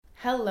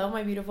Hello,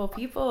 my beautiful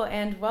people,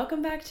 and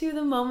welcome back to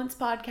the Moments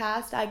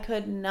Podcast. I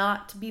could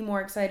not be more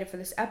excited for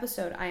this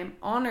episode. I am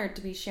honored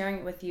to be sharing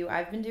it with you.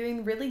 I've been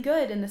doing really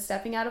good in the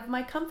stepping out of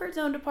my comfort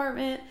zone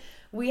department.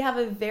 We have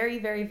a very,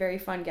 very, very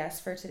fun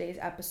guest for today's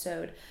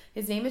episode.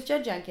 His name is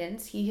Jedidiah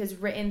Jenkins. He has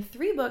written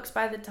 3 books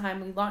by the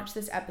time we launched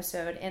this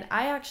episode, and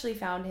I actually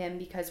found him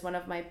because one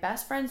of my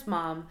best friend's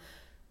mom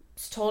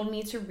told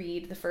me to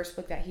read the first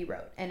book that he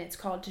wrote, and it's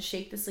called To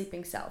Shake the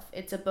Sleeping Self.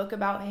 It's a book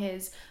about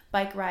his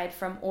bike ride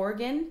from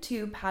Oregon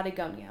to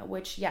Patagonia,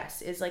 which,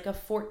 yes, is like a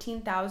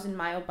 14,000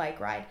 mile bike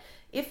ride,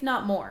 if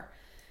not more.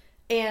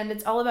 And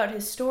it's all about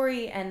his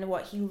story and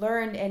what he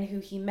learned and who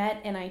he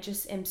met, and I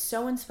just am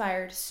so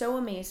inspired, so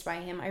amazed by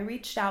him. I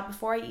reached out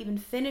before I even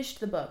finished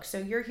the book, so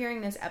you're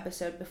hearing this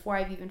episode before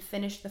I've even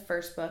finished the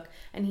first book,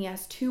 and he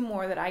has 2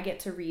 more that I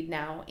get to read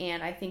now,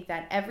 and I think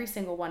that every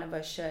single one of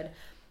us should.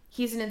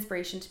 He's an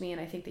inspiration to me,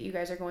 and I think that you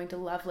guys are going to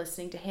love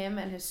listening to him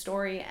and his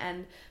story,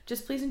 and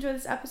just please enjoy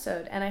this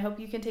episode, and I hope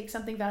you can take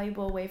something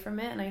valuable away from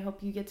it, and I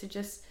hope you get to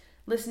just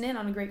listen in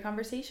on a great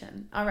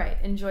conversation. All right,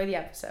 enjoy the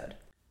episode.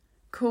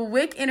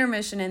 Quick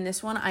intermission in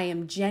this one. I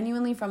am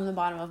genuinely from the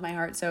bottom of my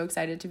heart so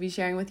excited to be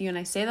sharing with you, and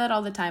I say that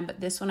all the time,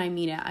 but this one I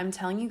mean it. I'm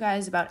telling you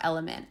guys about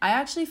Element. I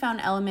actually found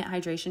Element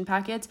hydration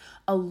packets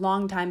a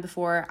long time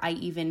before I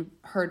even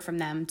heard from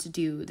them to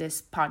do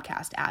this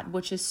podcast ad,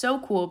 which is so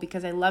cool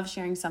because I love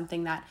sharing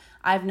something that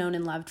I've known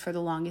and loved for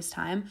the longest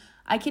time.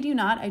 I kid you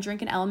not, I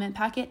drink an Element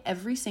packet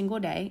every single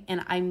day,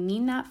 and I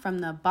mean that from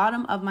the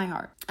bottom of my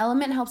heart.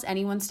 Element helps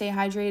anyone stay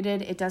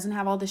hydrated. It doesn't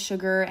have all the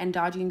sugar and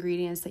dodgy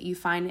ingredients that you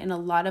find in a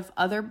lot of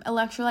other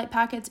electrolyte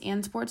packets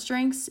and sports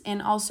drinks.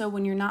 And also,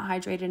 when you're not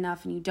hydrated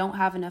enough and you don't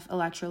have enough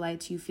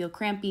electrolytes, you feel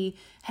crampy,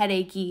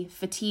 headachy,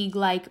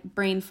 fatigue-like,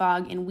 brain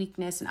fog, and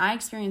weakness. And I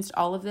experienced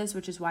all of this,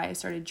 which is why I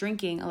started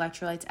drinking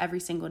electrolytes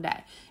every single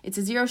day. It's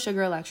a zero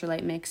sugar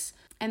electrolyte mix.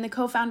 And the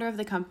co-founder of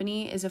the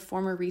company is a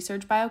former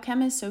research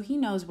biochemist, so he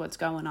knows what's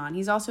going on.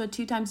 He's also a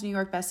 2 times New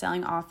York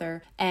bestselling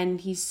author,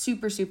 and he's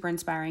super, super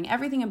inspiring.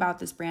 Everything about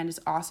this brand is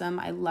awesome.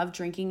 I love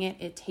drinking it.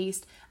 It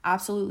tastes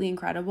absolutely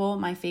incredible.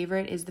 My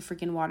favorite is the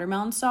freaking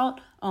watermelon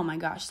salt. Oh my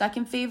gosh.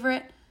 Second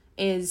favorite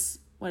is...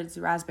 what is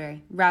it?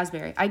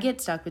 Raspberry. I get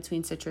stuck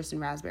between citrus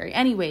and raspberry.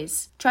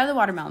 Anyways, try the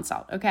watermelon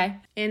salt, okay?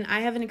 And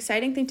I have an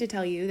exciting thing to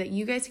tell you that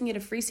you guys can get a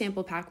free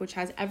sample pack which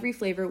has every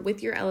flavor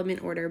with your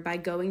Element order by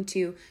going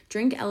to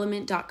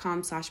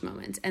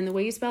drinkelement.com/moments. And the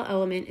way you spell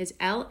Element is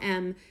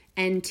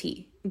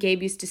LMNT.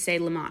 Gabe used to say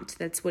Lamont.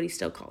 That's what he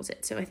still calls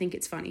it. So I think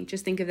it's funny.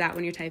 Just think of that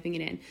when you're typing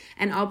it in.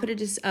 And I'll put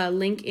a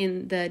link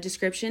in the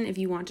description if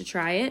you want to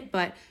try it.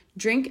 But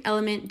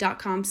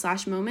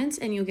drinkelement.com/moments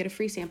and you'll get a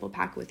free sample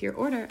pack with your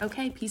order.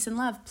 Okay, peace and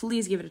love.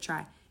 Please give it a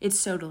try. It's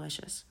so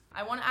delicious.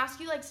 I want to ask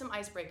you like some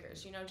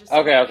icebreakers, just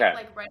Okay.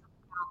 like right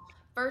now.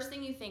 First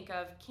thing you think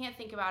of, can't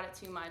think about it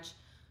too much.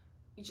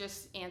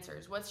 Just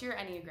answers. What's your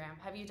Enneagram?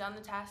 Have you done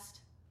the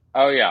test?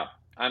 Oh yeah.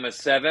 I'm a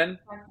 7,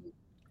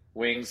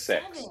 wing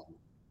 6. 7.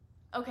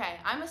 Okay,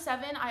 I'm a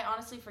 7. I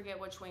honestly forget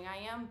which wing I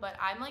am, but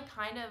I'm like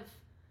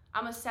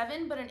I'm a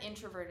 7, but an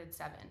introverted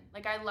 7.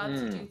 Like I love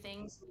to do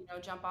things,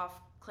 jump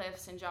off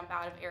cliffs and jump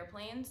out of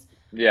airplanes.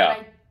 Yeah.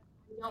 But I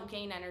don't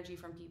gain energy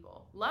from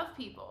people. Love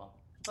people,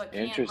 but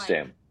can't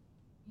Interesting.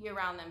 be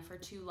around them for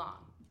too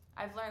long.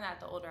 I've learned that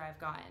the older I've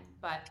gotten,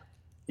 but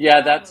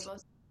Yeah,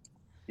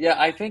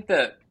 I think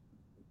that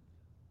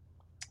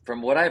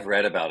from what I've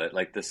read about it,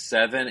 like the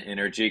 7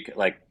 energy,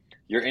 like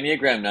your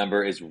Enneagram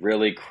number is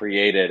really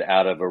created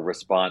out of a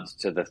response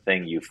to the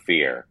thing you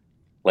fear.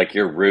 Like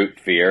your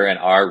root fear, and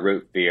our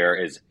root fear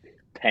is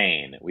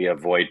pain. We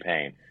avoid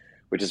pain,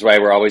 which is why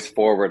we're always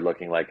forward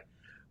looking, like,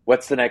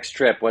 what's the next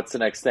trip? What's the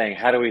next thing?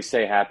 How do we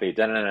stay happy?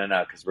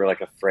 No, because we're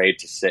like afraid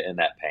to sit in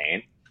that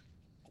pain.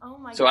 Oh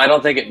my So I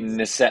don't think it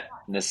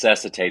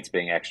necessitates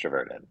being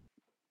extroverted.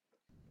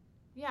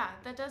 Yeah,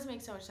 that does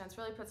make so much sense.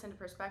 Really puts into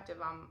perspective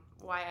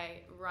why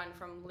I run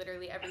from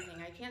literally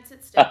everything. I can't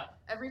sit still.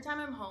 Every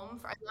time I'm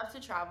home, I love to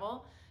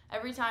travel.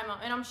 Every time,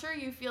 and I'm sure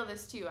you feel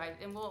this too.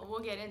 And we'll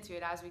get into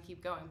it as we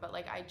keep going. But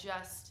like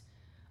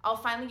I'll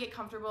finally get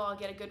comfortable. I'll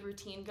get a good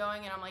routine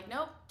going, and I'm like,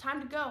 nope,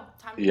 time to go.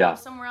 Time to go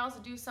somewhere else,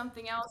 do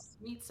something else,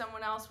 meet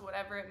someone else,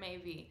 whatever it may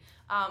be.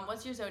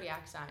 What's your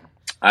zodiac sign?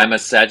 I'm a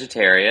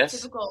Sagittarius.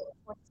 Typical.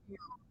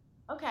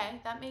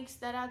 Okay, that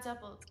adds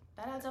up.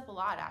 That adds up a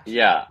lot, actually.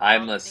 Yeah, I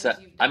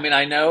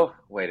know.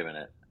 Wait a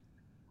minute.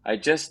 I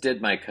just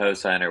did my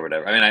cosign or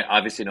whatever. I mean, I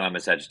obviously know I'm a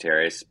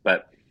Sagittarius,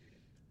 but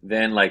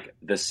then like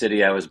the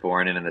city I was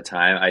born in and the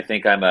time, I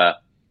think I'm a.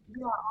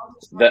 Yeah, all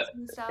the charts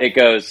and stuff. It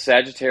goes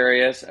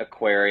Sagittarius,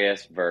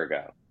 Aquarius,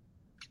 Virgo.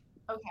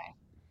 Okay.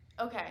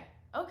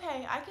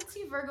 I could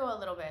see Virgo a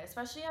little bit,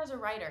 especially as a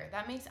writer.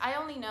 I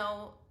only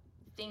know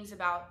things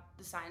about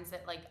the signs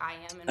that like I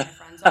am and my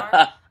friends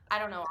are. I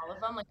don't know all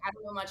of them. Like I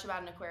don't know much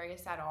about an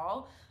Aquarius at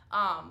all.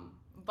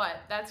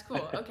 But that's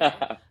cool. Okay.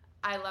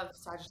 I love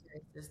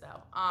Sagittarius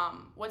though.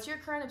 What's your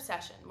current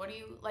obsession? What are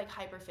you like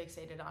hyper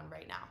fixated on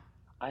right now?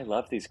 I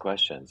love these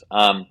questions.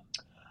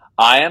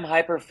 I am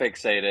hyper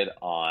fixated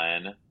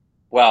on,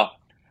 well,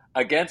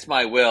 against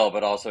my will,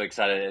 but also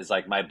excited is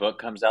like my book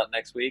comes out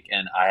next week,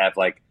 and I have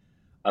like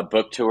a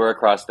book tour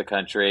across the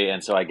country,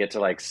 and so I get to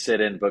like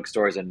sit in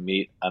bookstores and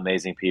meet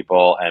amazing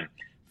people and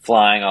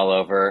flying all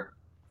over.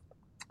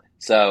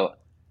 So,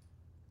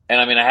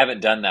 and I mean, I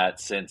haven't done that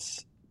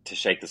since To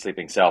Shake the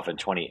Sleeping Self in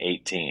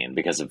 2018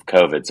 because of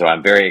COVID. So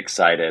I'm very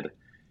excited.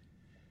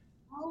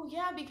 Oh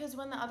yeah, because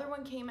when the other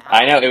one came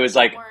I know out, it was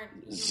like you weren't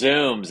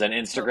Zooms and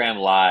COVID. Instagram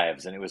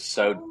lives, and Oh it my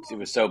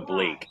was so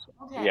bleak.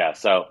 gosh. Okay. Yeah.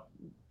 So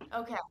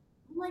Okay.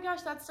 Oh my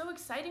gosh, that's so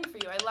exciting for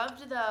you. I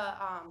loved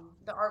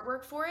the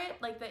artwork for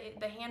it, like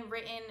the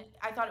handwritten.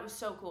 I thought it was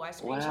so cool. I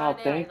wow, screenshotted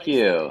it. I thank like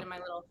saved it you. in my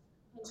little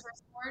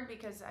Pinterest board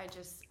because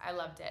I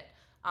loved it.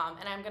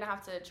 And I'm gonna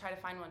have to try to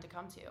find one to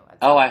come to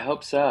at Oh, some I point.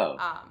 hope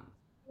so.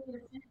 I need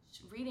to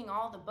finish reading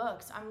all the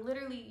books. I'm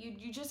literally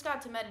you just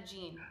got to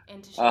Medellin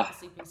and to Shake Uh, the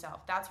Sleeping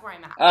Self. That's where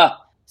I'm at. uh,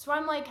 So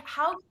I'm like,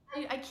 how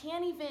I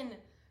can't even.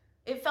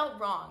 It felt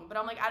wrong, but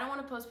I'm like, I don't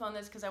want to postpone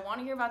this because I want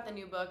to hear about the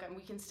new book and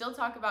we can still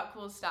talk about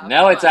cool stuff.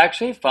 no, it's But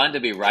actually fun to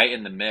be right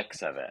in the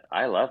mix of it.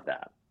 I love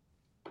that.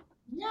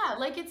 yeah,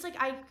 like it's like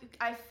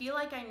I feel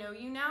like I know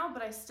you now,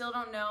 but I still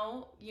don't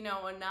know,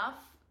 enough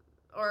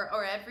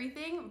or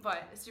everything,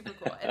 but it's super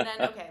cool. And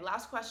then okay,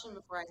 last question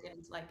before I get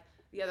into like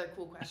the other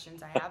cool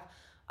questions I have.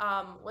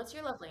 What's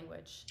your love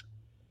language?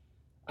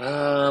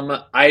 Um,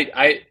 I,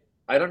 I,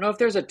 I don't know if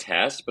there's a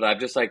test, but I'm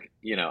just like,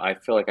 I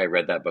feel like I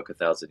read that book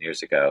 1,000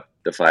 years ago,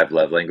 The Five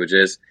Love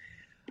Languages.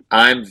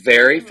 I'm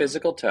very Mhm.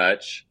 physical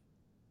touch.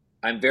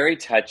 I'm very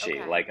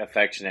touchy, Okay. like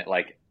affectionate.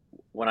 Like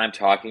when I'm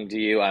talking to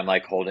you, I'm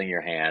like holding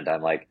your hand.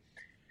 I'm like,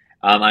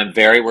 I'm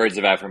very words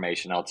of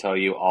affirmation. I'll tell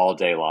you all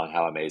day long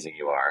how amazing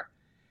you are.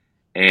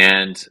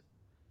 And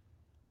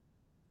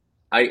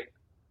I,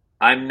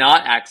 I'm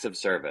not acts of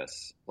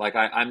service. Like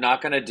I'm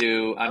not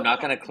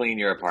Okay. gonna clean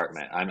your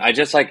apartment. I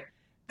just like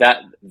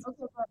that.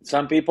 Okay. But,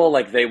 Some people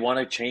like they want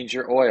to change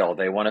your oil,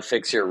 they want to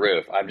fix your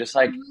roof. I'm just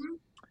like mhm.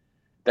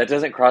 that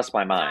doesn't cross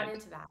my Not mind.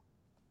 into that.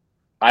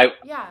 I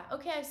Yeah,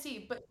 okay, I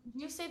see. But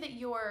you say that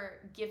your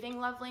giving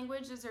love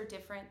languages are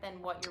different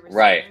than what your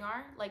right. receiving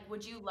are? Like,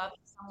 would you love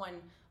if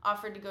someone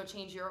offered to go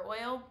change your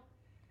oil,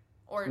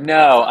 or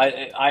that's No, not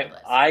even on your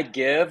list? I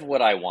give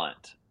what I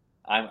want.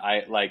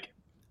 I like,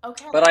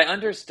 Okay. but I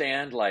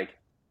understand like,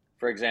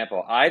 for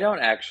example, I don't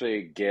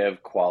actually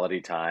give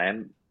quality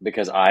time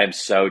because I'm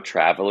so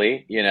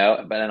travelly,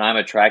 but and I'm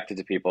attracted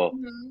to people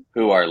Hmm.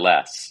 who are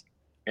less.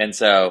 And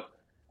so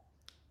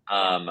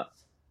um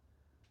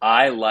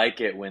I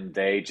like it when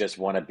they just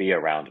want to be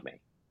around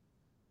me.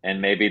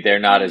 And maybe they're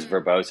not as Hmm.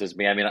 verbose as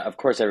me. I mean, of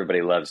course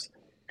everybody loves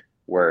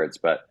words,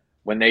 but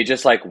when they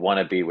just like want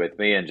to be with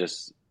me and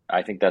just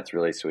I think that's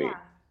really sweet.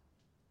 Yeah.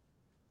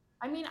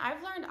 I mean,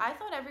 I've learned, I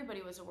thought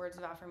everybody was a words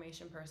of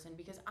affirmation person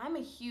because I'm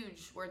a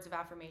huge words of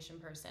affirmation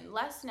person.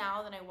 Less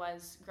now than I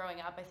was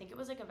growing up. I think it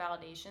was like a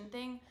validation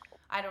thing.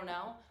 I don't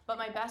know. But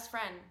my best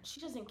friend, she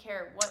doesn't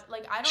care what,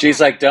 like, I don't She's know.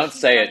 like, "Don't She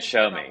say it, doesn't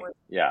care show about me." words.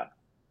 Yeah.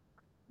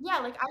 Yeah,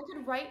 like I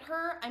could write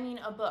her, I mean,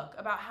 a book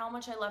about how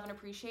much I love and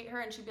appreciate her,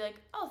 and she'd be like,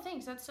 "Oh,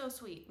 thanks, that's so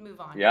sweet. Move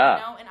on,"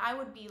 Yeah. And I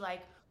would be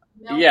like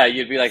Yeah, melting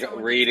you'd be if like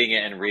someone did reading something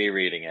it like and that.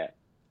 rereading it.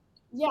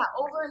 Yeah,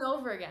 over and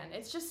over again.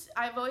 It's just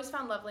I've always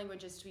found love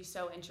languages to be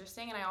so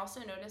interesting, and I also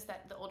noticed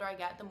that the older I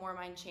get, the more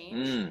mine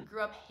change. Mm.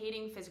 Grew up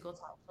hating physical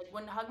touch, like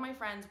wouldn't hug my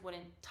friends,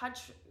 wouldn't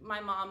touch my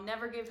mom,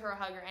 never give her a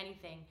hug or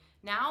anything.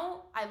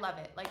 Now I love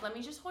it. Like let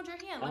me just hold your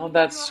hand, let Oh, me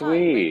give that's you a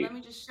hug, like let sweet.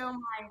 me just show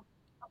my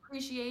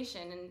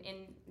appreciation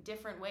in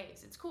different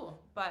ways. It's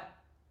cool, but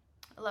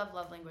I love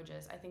love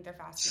languages. I think they're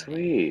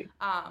fascinating. Sweet.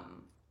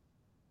 Um,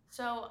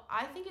 so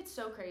I think it's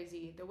so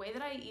crazy the way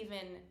that I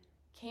even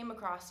came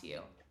across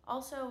you.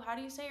 Also, how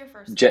do you say your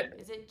first Je- name?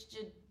 Is it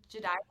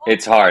Jedidiah?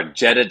 it's hard.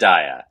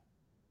 Jedediah.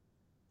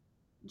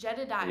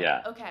 Jedidiah.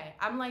 Yeah. Okay,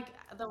 I'm like,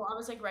 though I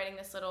was like writing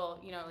this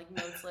little, like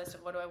notes list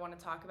of what do I want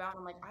to talk about. And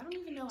I'm like, I don't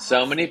even know how to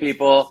So many say his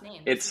first people,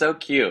 name. it's This is so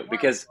cute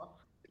because horrible.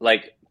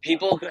 like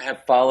people who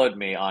have followed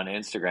me on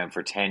Instagram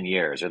for 10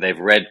 years or they've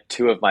read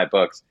two of my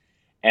books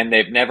and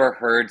they've never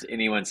heard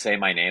anyone say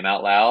my name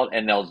out loud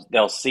and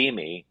they'll see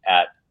me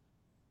at,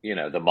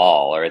 the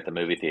mall or at the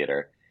movie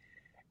theater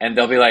and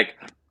they'll be Hmm. like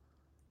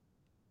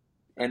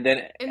and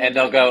then And they and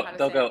don't know how to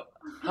they'll say go, it.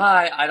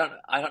 "Hi, I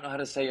don't know how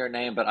to say your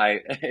name, but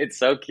I it's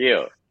so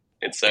cute.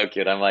 It's so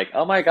cute." I'm like,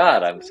 "Oh my Oh,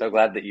 God, that's I'm so amazing.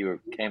 glad that you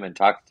came and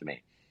talked to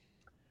me."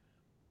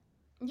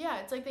 Yeah,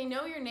 it's like they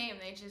know your name.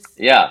 They just,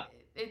 Yeah,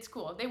 it's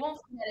cool. They won't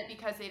forget it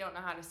because they don't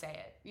know how to say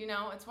it.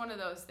 It's one of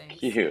those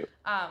things. cute.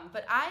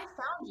 But I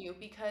found you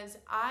because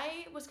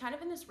I was kind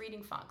of in this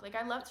reading funk. Like,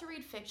 I love to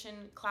read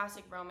fiction,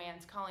 classic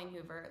romance, Colleen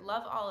Hoover,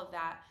 love all of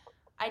that.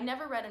 I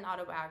never read an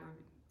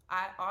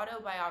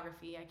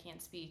autobiography, I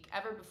can't speak,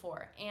 ever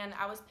before. And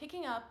I was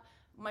picking up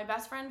my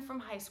best friend from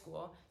high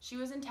school. She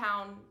was in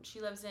town.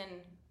 She lives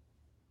in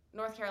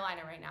North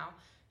Carolina right now.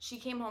 She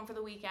came home for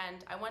the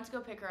weekend. I went to go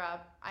pick her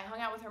up. I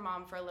hung out with her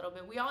mom for a little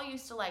bit. We all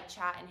used to like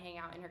chat and hang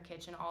out in her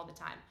kitchen all the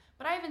time.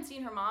 But I haven't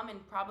seen her mom in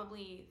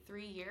probably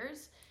 3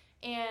 years.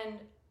 And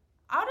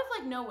out of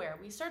like nowhere,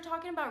 we start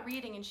talking about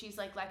reading, and she's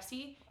like,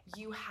 "Lexi,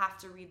 you have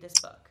to read this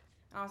book."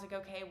 And I was like,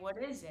 "Okay, what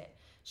is it?"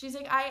 She's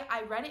like,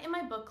 I read it in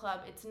my book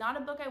club. It's not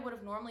a book I would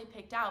have normally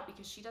picked out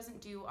because she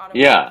doesn't do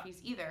Yeah. autobiographies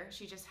either.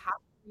 She just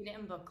happened to read it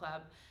in book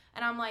club.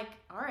 And I'm like,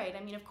 all right.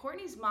 I mean, if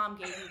Courtney's mom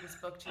gave me this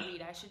book to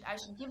read, I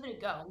should give it a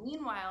go.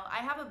 Meanwhile, I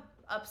have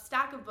a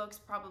stack of books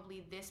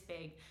probably this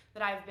big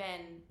that I've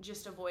been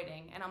just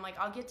avoiding. And I'm like,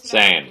 I'll get to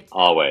that when I Same. get to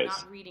that. I'm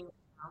Always. not reading it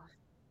now.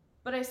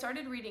 But I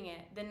started reading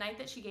it the night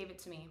that she gave it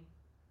to me.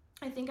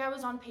 I think I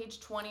was on page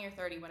 20 or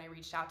 30 when I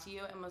reached out to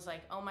you and was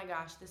like, oh my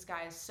gosh, this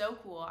guy is so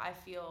cool. I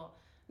feel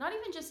not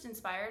even just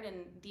inspired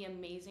in the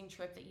amazing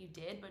trip that you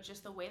did, but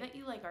just the way that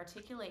you like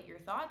articulate your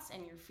thoughts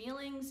and your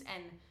feelings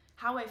and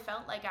how I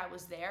felt like I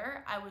was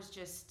there. I was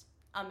just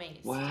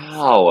amazed.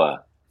 So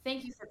Wow.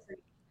 thank you for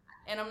treating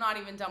me. And I'm not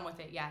even done with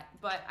it yet,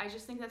 but I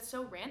just think that's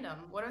so random.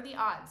 What are the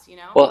odds, you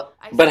know? Well,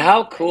 but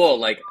how I cool. see your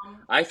Like,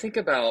 mom. I think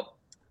about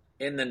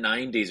in the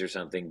 90s or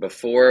something,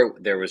 before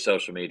there was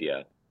social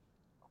media,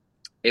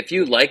 if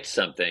you liked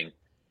something,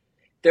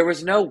 there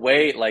was no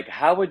way, like,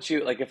 how would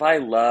you, like, if I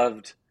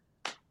loved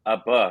a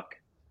book,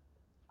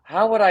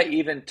 how would I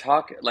even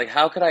talk? Like,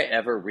 how could I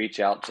ever reach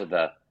out to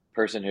the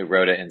person who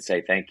wrote it and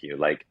say thank you?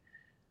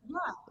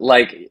 Yeah,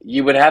 Like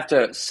you would have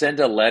to send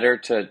a letter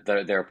to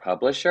their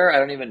publisher. I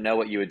don't even know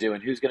what you would do,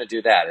 and who's going to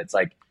do that? It's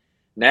like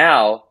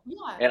now,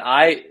 yeah.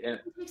 and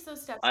Who takes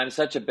those steps? I'm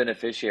such a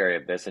beneficiary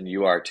of this, and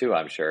you are too,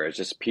 I'm sure. It's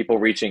just people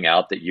reaching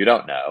out that you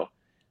don't know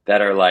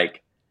that are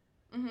like,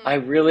 I Mm-hmm.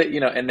 really,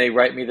 and they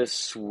write me the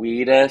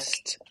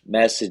sweetest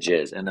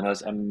messages and the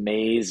most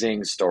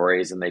amazing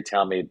stories, and they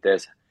tell me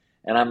this,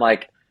 and I'm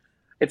like,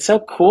 it's so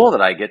cool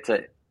that I get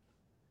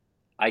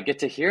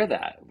to hear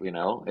that,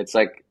 It's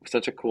like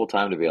such a cool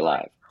time to be No, I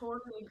alive.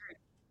 totally agree.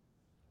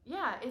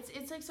 Yeah,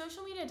 it's like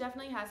social media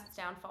definitely has its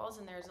downfalls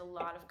and there's a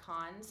lot of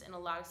cons and a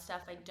lot of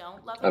stuff I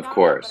don't love Of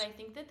about it, but course. I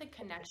think that the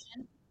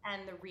connection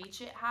and the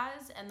reach it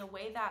has and the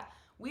way that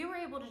we were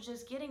able to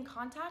just get in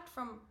contact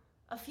from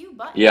a few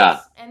Yeah,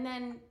 buttons and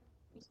then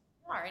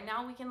and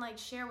now we can like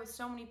share with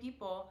so many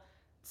people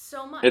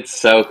so it's much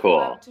so whoever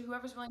cool. to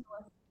whoever's willing to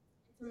listen.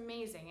 It's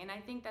amazing. And I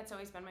think that's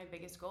always been my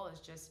biggest goal is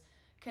just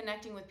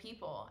connecting with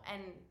people.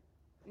 And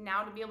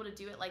now to be able to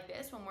do it like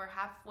this when we're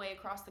halfway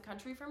across the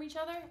country from each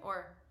other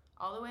or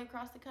all the way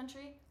across the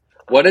country,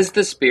 What is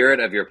the spirit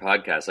of your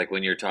podcast? Like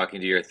when you're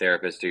talking to your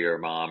therapist or your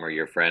mom or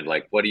your friend,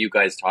 like what are you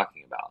guys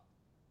talking about?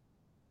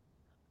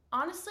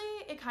 honestly,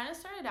 it kind of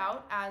started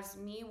out as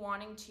me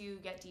wanting to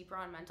get deeper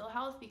on mental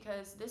health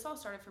because this all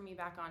started for me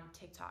back on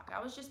TikTok.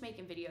 I was just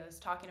making videos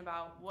talking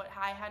about what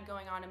I had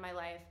going on in my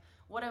life,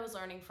 what I was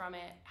learning from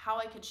it, how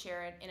I could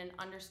share it in an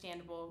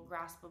understandable,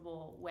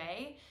 graspable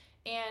way.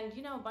 And,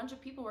 a bunch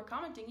of people were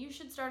commenting, you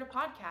should start a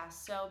podcast.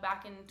 So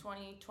back in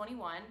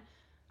 2021,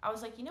 I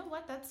was like, you know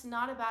what? That's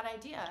not a bad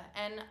idea.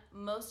 And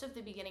most of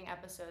the beginning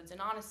episodes, and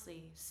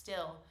honestly,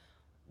 still,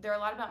 they're a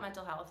lot about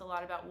mental health, a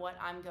lot about what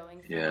I'm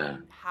going through Yeah.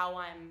 and how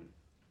I'm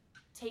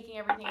taking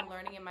everything I'm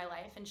learning in my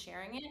life and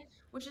sharing it,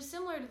 which is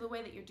similar to the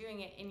way that you're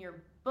doing it in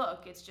your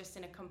book. It's just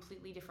in a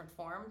completely different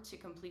form to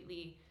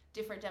completely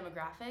different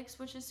demographics,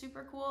 which is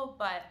super cool.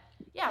 But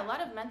yeah, a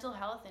lot of mental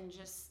health and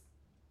just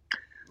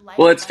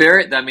Well, life it's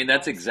very, lessons I and mean,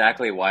 that's advice for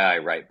exactly why I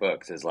write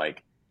books is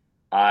like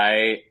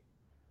I,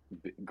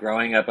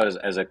 growing up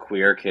as a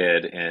queer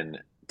kid in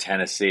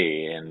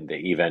Tennessee in the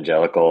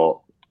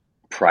evangelical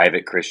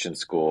private Christian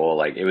school,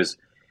 like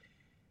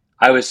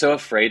I was so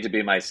afraid to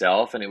be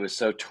myself and it was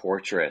so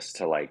torturous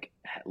to like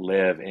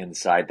live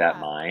inside that yeah.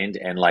 mind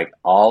and like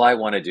all I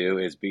want to do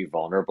is be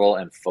vulnerable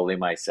and fully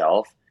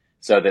myself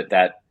so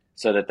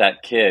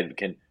that kid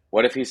can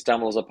what if he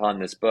stumbles upon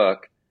this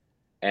book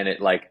and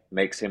it like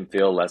makes him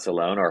feel less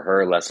alone or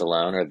her less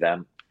alone or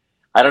them.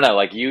 I don't know,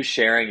 like you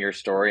sharing your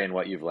story and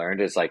what you've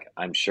learned is like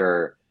I'm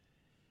sure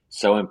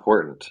so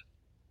important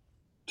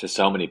to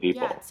so many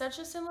Yeah, people. it's such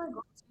a similar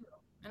goal too.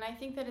 And I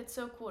think that it's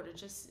so cool to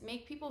just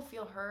make people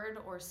feel heard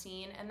or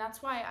seen. And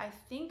that's why I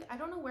think, I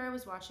don't know where I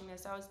was watching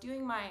this. I was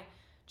doing my,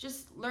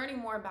 just learning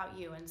more about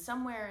you. And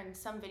somewhere in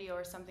some video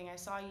or something, I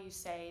saw you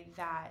say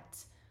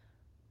that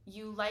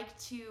you like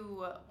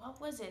to, what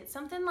was it?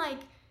 Something like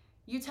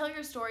you tell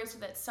your story so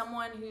that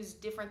someone who's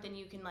different than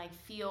you can like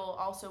feel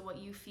also what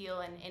you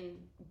feel and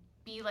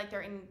be like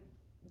they're in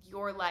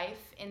your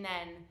life and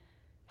then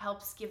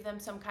helps give them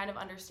some kind of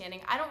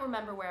understanding. I don't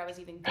remember where I was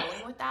even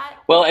going with that,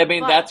 Well, I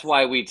mean, but that's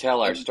why we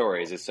tell our it's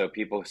stories, is so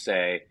people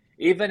say,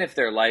 even if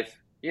their life,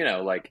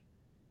 like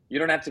you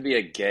don't have to be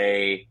a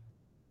gay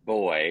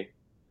boy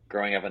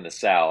growing up in the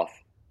South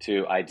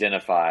to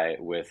identify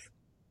with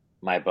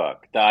my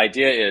book. The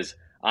idea is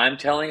I'm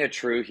telling a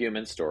true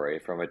human story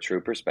from a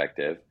true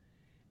perspective,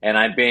 and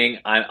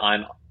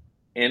I'm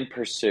in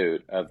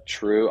pursuit of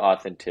true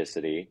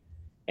authenticity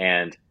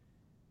and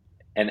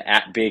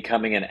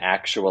becoming an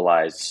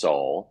actualized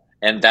soul.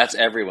 And that's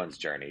everyone's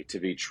journey to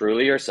be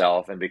truly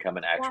yourself and become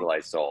an yeah,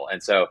 actualized soul.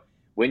 And so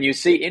when you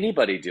see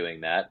anybody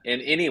doing that in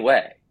any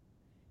way,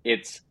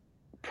 it's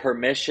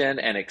permission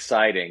and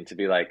exciting to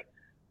be like,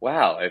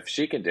 wow, if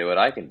she can do it,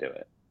 I can do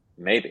it.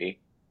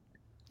 Maybe.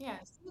 yeah.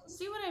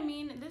 See what I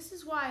mean? This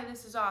is why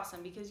this is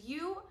awesome because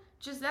you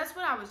just that's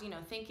what I was,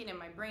 thinking in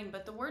my brain,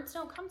 but the words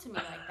don't come to me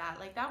like that.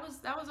 Like that was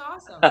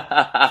awesome.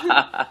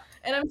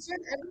 And I'm sure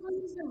everyone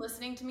who's been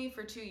listening to me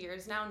for 2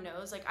 years now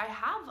knows, like, I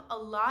have a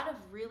lot of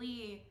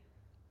really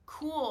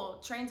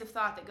cool trains of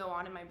thought that go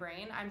on in my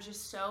brain. I'm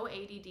just so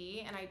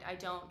ADD, and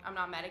I'm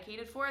not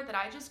medicated for it, that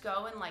I just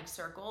go in like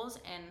circles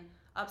and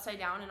upside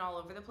down and all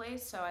over the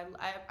place. So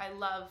I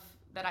love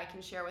that I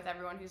can share with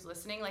everyone who's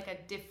listening like a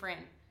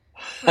different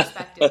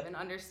perspective and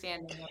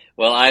understanding of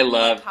Well,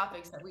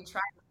 topics that we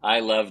try. I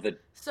love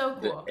So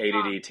the cool.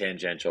 ADD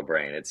tangential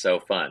brain. It's so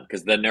fun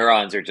because the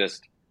neurons are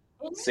just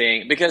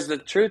seeing, because the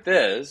truth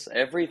is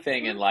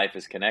everything in life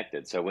is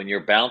connected. So when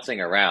you're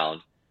bouncing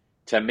around,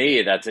 to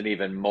me, that's an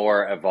even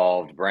more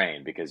evolved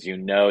brain because you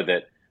know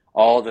that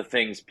all the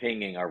things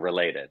pinging are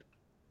related.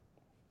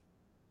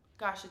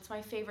 Gosh, it's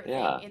my favorite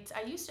Yeah. thing.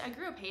 I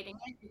grew up hating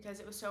it because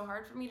it was so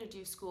hard for me to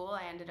do school.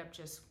 I ended up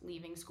just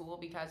leaving school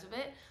because of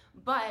it.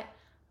 But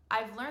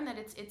I've learned that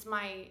it's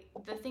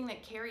the thing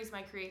that carries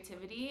my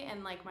creativity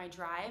and like my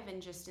drive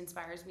and just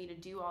inspires me to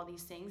do all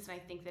these things. And I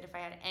think that if I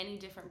had any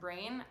different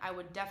brain, I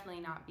would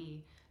definitely not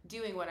be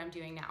doing what I'm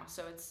doing now.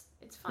 So it's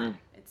fun.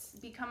 It's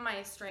become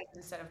my strength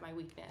instead of my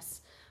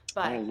weakness.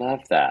 I But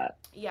love that.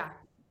 yeah,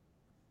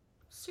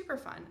 super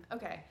fun.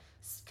 Okay.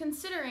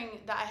 Considering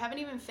that I haven't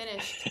even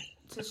finished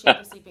To Shake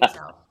a Sleeping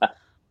Cell,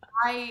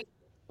 I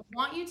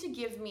want you to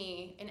give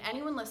me, and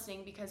anyone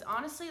listening, because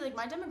honestly, like,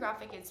 my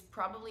demographic is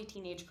probably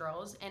teenage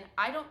girls, and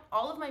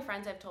all of my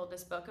friends I've told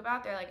this book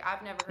about, they're like,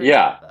 I've never heard of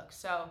Yeah. that book.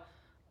 So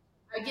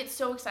I get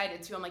so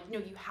excited too. I'm like, no,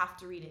 you have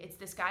to read it. It's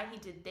this guy, he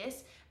did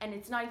this, and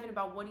it's not even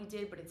about what he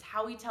did, but it's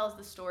how he tells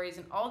the stories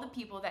and all the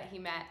people that he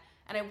met.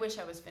 And I wish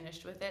I was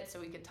finished with it so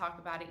we could talk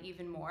about it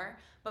even more.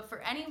 But for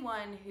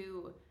anyone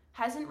who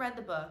hasn't read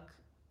the book,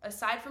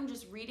 aside from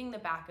just reading the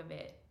back of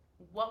it,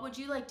 what would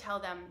you like tell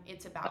them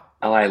it's about?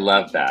 Oh, I What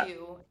love did you that.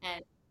 do,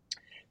 and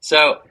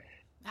So,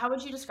 how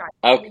would you describe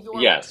it in your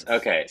yes.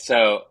 words? Okay.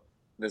 So,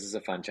 this is a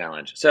fun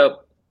challenge.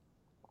 So,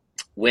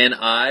 when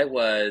I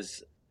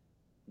was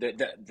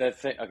the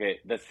thing, okay,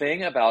 the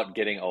thing about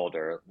getting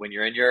older, when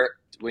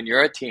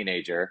you're a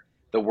teenager,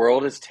 the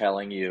world is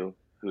telling you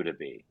who to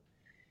be.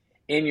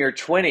 In your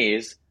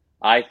 20s,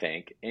 I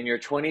think, in your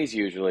 20s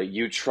usually,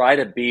 you try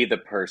to be the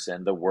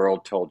person the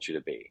world told you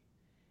to be.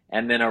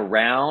 And then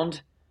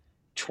around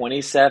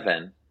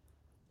 27,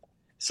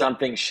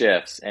 something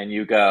shifts and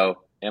you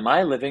go, am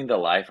I living the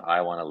life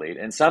I want to lead?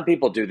 And some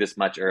people do this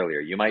much earlier.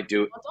 You might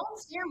do Well, don't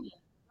scare me.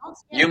 Don't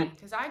scare you me,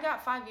 because I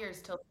got 5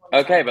 years till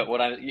okay, 27.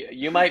 but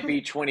you might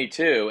be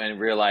 22 and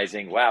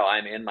realizing, wow,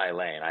 I'm in my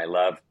lane. I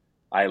love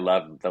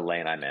the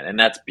lane I'm in, and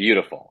that's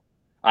beautiful.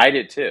 I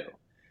did too.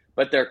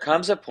 But there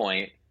comes a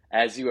point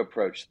as you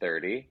approach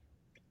 30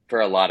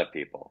 for a lot of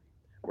people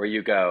where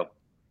you go,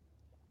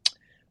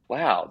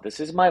 wow, this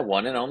is my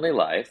one and only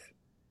life.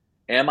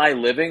 Am I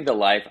living the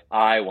life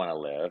I want to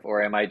live,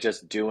 or am I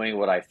just doing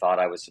what I thought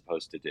I was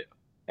supposed to do?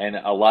 And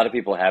a lot of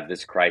people have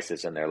this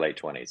crisis in their late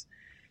 20s.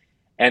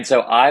 And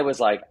so I was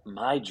like,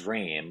 my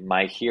dream,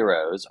 my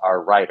heroes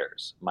are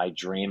writers. My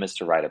dream is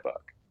to write a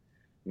book.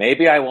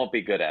 Maybe I won't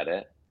be good at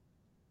it.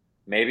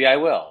 Maybe I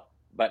will,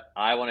 but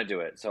I want to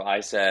do it. So I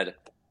said,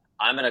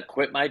 I'm going to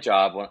quit my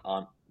job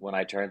when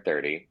I turn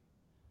 30,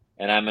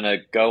 and I'm going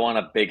to go on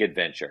a big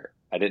adventure.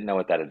 I didn't know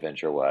what that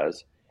adventure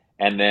was.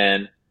 And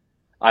then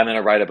I'm going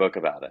to write a book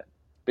about it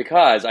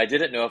because I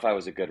didn't know if I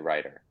was a good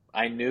writer.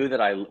 I knew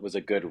that I was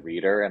a good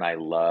reader and I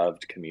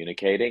loved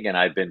communicating, and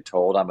I'd been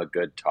told I'm a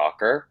good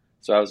talker.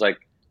 So I was like,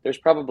 there's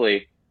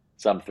probably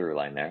some through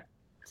line there.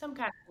 Some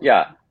kind of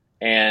Yeah.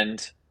 And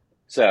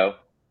so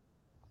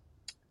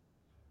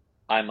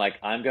I'm like,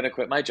 I'm going to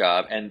quit my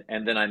job. And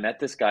then I met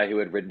this guy who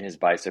had ridden his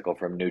bicycle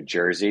from New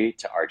Jersey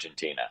to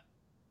Argentina.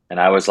 And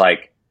I was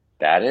like,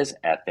 that is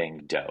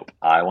effing dope.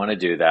 I want to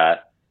do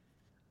that.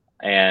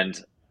 And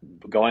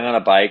going on a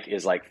bike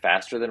is like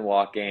faster than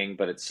walking,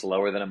 but it's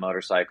slower than a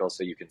motorcycle.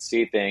 So you can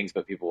see things,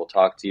 but people will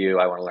talk to you.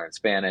 I want to learn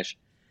Spanish.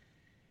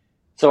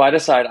 So I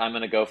decided I'm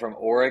going to go from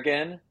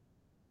Oregon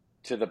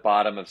to the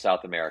bottom of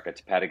South America,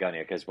 to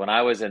Patagonia. Because when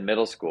I was in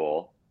middle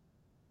school,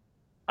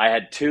 I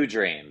had two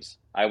dreams.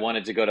 I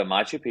wanted to go to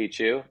Machu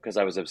Picchu because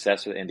I was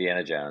obsessed with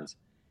Indiana Jones.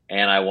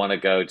 And I want to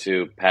go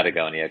to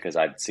Patagonia because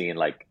I'd seen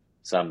like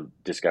some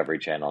Discovery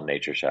Channel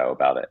nature show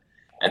about it.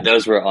 And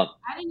those were on.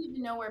 I didn't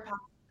even know where Patagonia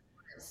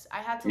was. I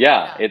had to look it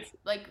Yeah, up. it's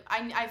Like, I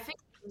figured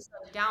it was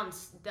like down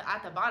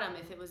at the bottom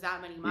if it was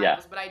that many miles, yeah.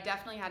 but I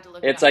definitely had to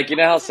look it It's up. like, you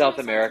know how South Patagonia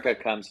sounds America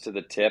like comes to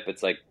the tip?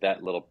 It's like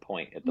that little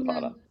point at the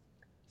bottom. Mhm.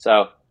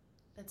 So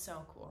That's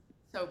so cool.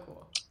 So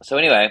cool. so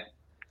anyway,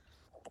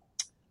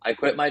 I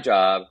quit my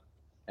job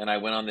and I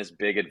went on this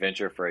big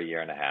adventure for a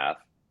year and a half.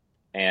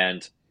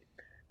 And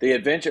the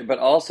adventure, but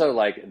also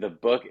like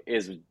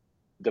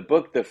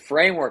the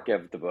framework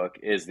of the book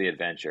is the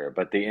adventure,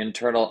 but the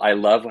internal, I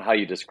love how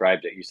you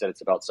described it. You said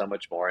it's about so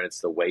much more, and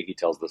it's the way he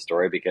tells the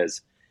story,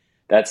 because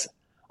that's,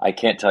 I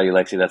can't tell you,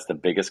 Lexi, that's the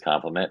biggest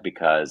compliment,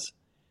 because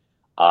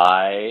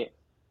I,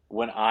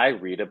 when I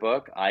read a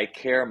book, I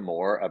care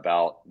more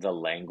about the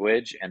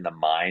language and the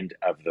mind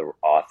of the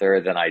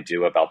author than I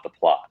do about the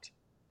plot.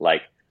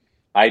 Like,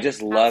 I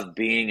just That's love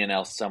being in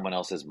someone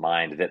else's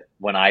mind that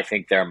when I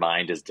think their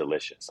mind is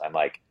delicious, I'm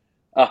like,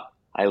 oh,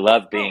 I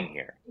love being oh,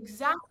 here.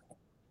 exactly.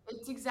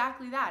 It's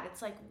exactly that.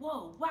 It's like,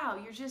 whoa, wow,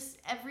 you're just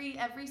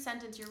every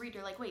sentence you read,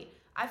 you're like, wait,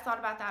 I've thought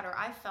about that or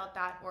I've felt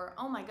that or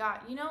oh my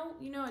God,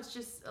 it's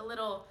just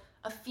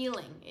a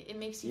feeling. It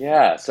makes you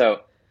Yeah. feel.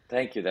 So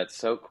thank you. That's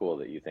so cool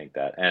that you think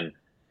that. And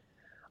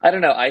I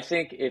don't know. I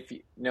think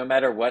no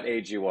matter what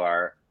age you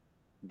are,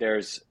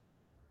 there's,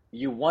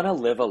 you want to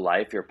live a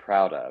life you're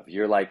proud of.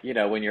 You're like,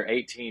 when you're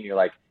 18, you're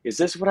like, is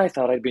this what I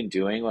thought I'd been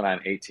doing when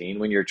I'm 18?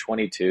 When you're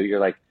 22, you're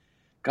like,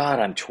 God,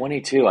 I'm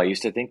 22. I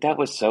used to think that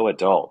was so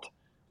adult.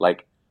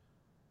 Like,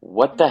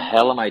 what the Mm-hmm.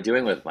 hell am I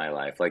doing with my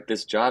life? Like,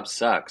 this job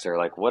sucks, or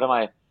like, what am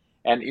I?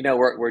 And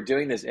we're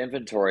doing this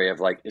inventory of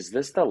like, is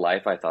this the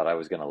life I thought I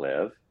was going to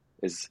live?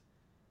 Is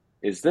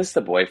is this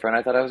the boyfriend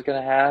I thought I was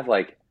going to have?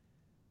 Like,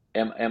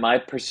 am I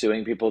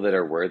pursuing people that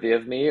are worthy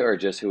of me, or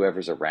just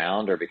whoever's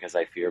around, or because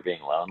I fear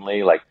being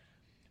lonely? Like,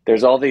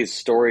 there's all these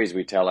stories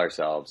we tell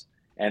ourselves,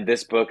 and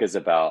this book is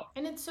about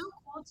And it's so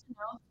cool to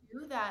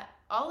know too that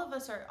all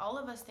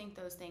of us think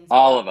those things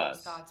and all of have those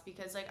us. thoughts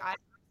because like I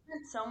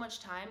spent so much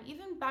time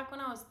even back when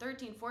I was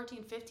 13,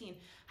 14, 15,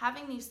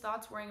 having these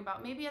thoughts, worrying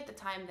about, maybe at the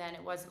time then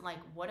it wasn't like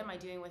what am I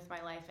doing with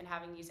my life and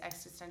having these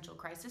existential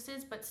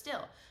crises, but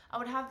still I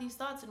would have these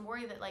thoughts and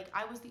worry that like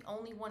I was the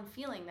only one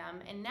feeling them.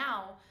 And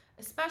now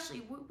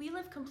especially we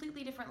live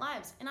completely different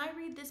lives, and I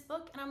read this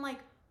book and I'm like,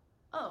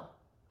 oh,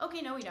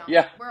 okay, no we don't.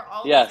 Yeah. We're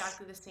all Yes.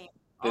 exactly the same,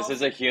 This all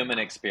is a freaking human out.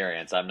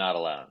 experience. I'm not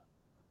alone.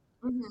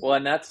 Well, Hmm.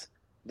 and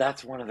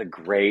that's one of the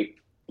great,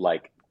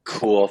 like,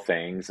 cool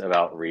things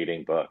about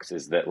reading books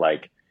is that,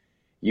 like,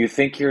 you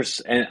think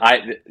and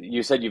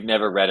you said you've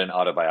never read an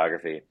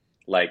autobiography.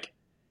 Like,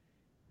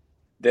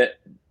 the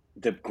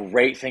the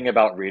great thing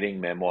about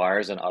reading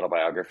memoirs and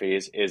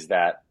autobiographies is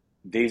that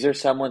these are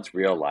someone's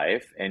real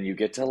life, and you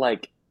get to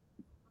like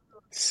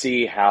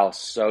see how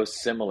so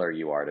similar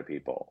you are to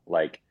people.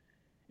 Like,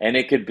 and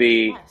it could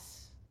be,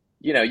 Yes.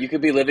 you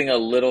could be living a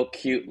little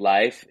cute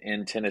life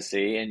in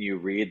Tennessee, and you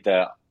read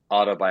the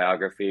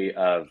autobiography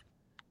of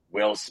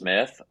Will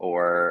Smith,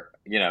 or,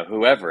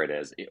 whoever it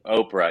is,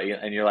 Oprah,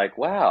 and you're like,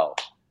 wow,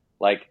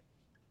 like,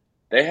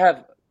 they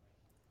have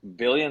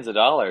billions of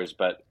dollars,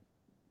 but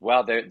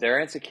wow,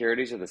 their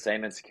insecurities are the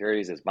same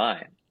insecurities as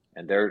mine,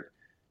 and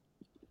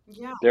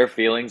Yeah. their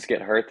feelings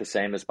get hurt the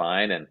same as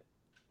mine, and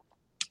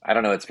I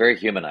don't know, it's very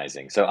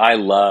humanizing. So I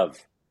love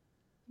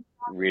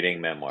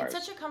reading It's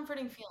such memoirs. a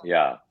comforting feeling.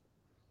 Yeah.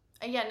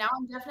 And yeah, now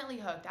I'm definitely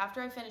hooked.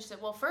 After I finish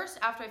it, well, first,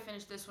 after I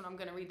finish this one, I'm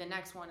going to read the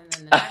next one, and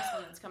then the next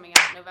one that's coming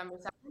out November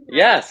 2nd, right?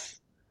 Yes.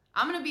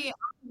 I'm gonna be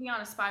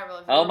on a spiral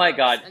of Oh your my books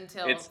God.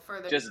 until It's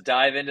further. just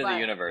dive into the But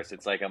universe.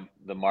 It's like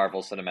the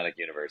Marvel Cinematic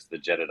Universe, the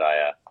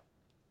Jedidiah.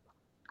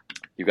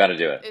 You got to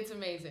do it. it's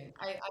amazing.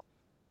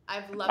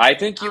 I've loved I it.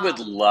 think you would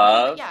Okay,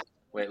 but love. yeah.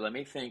 Wait, let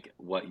me think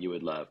what you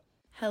would love.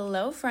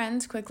 Hello,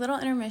 friends. Quick little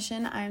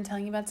intermission. I am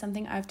telling you about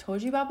something I've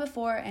told you about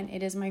before, and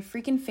it is my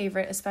freaking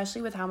favorite,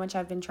 especially with how much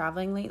I've been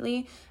traveling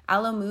lately.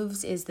 Alo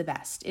Moves is the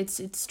best.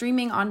 It's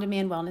streaming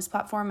on-demand wellness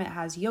platform. It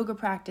has yoga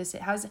practice.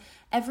 It has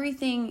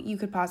everything you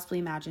could possibly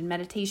imagine.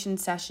 Meditation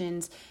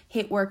sessions,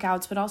 HIIT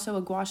workouts, but also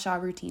a gua sha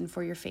routine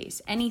for your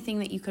face. Anything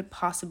that you could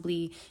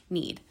possibly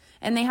need.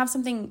 And they have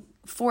something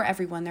for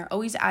everyone. They're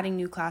always adding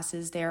new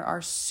classes. There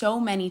are so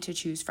many to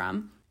choose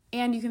from.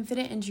 And you can fit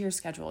it into your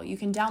schedule. You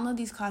can download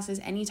these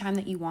classes anytime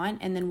that you want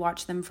and then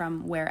watch them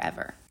from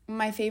wherever.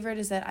 My favorite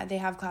is that they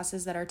have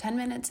classes that are 10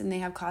 minutes and they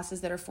have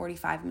classes that are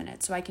 45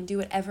 minutes. So I can do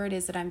whatever it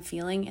is that I'm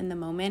feeling in the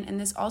moment. And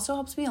this also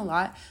helps me a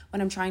lot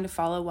when I'm trying to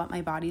follow what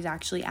my body's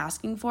actually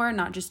asking for,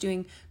 not just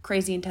doing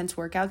crazy intense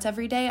workouts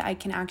every day. I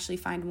can actually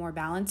find more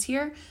balance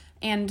here.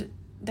 And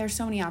there's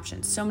so many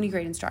options, so many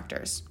great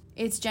instructors.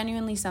 It's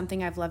genuinely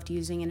something I've loved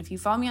using, and if you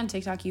follow me on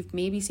TikTok, you've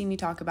maybe seen me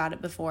talk about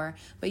it before,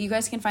 but you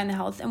guys can find the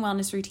health and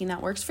wellness routine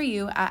that works for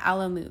you at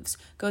Alo Moves.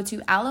 Go to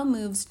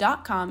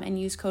alomoves.com and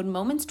use code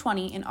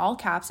MOMENTS20 in all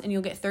caps, and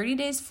you'll get 30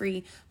 days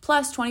free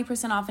plus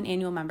 20% off an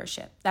annual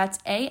membership. That's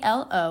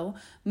alomoves.com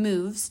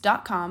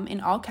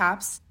in all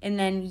caps, and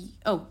then,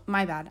 oh,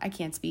 my bad, I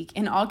can't speak,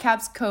 in all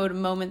caps code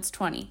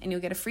MOMENTS20, and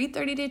you'll get a free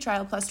 30-day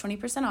trial plus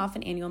 20% off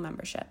an annual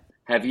membership.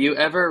 Have you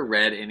ever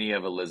read any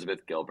of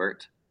Elizabeth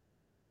Gilbert?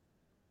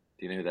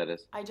 Do you know who that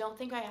is? I don't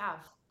think I have.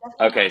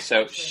 Definitely Okay, not,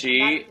 so actually. I'm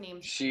bad with she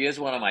names. she is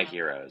one of my Um,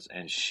 heroes,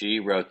 and she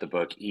wrote the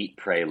book Eat,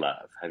 Pray,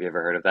 Love. Have you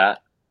ever heard of that?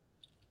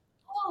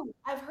 Oh,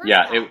 I've heard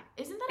of Yeah, that.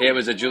 Isn't that a it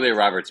was a movie now Julia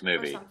Roberts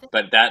or movie, something?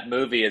 but that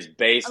movie is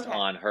based Okay.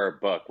 on her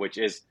book, which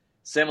is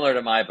similar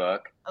to my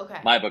book.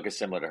 Okay. My book is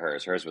similar to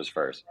hers. Hers was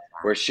first,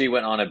 where she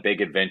went on a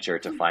big adventure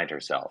to find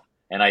herself.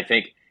 And I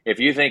think if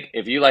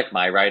you like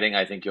my writing,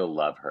 I think you'll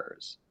love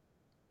hers.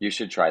 You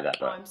should try that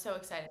Oh, book. I'm so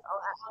excited.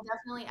 I'll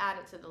definitely add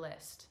it to the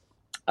list.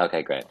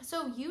 Okay, great.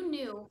 So you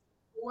knew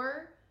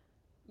before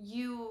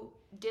you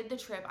did the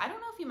trip. I don't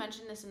know if you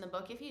mentioned this in the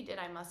book. If you did,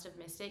 I must have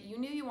missed it. You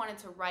knew you wanted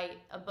to write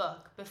a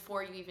book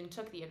before you even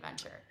took the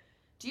adventure.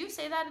 Do you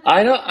say that in the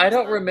beginning of I this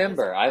don't book? Because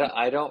remember.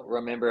 I don't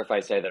remember if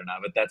I say that or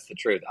not, but that's the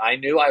truth. I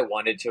knew I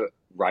wanted to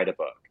write a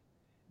book.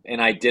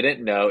 and I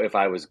didn't know if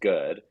I was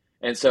good.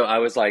 And so I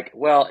was like,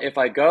 well, if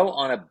I go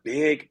on a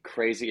big,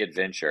 crazy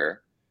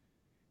adventure,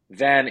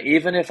 then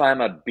even if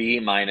I'm a B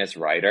minus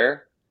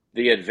writer,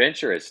 the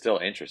adventure is still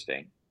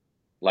interesting.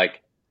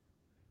 Like,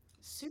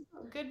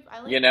 Super good. I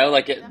you like know, that.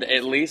 like That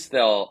makes sense.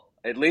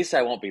 at least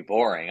I won't be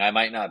boring. I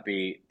might not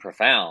be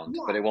profound,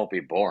 but Yeah. it won't be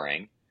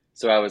boring.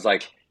 So I was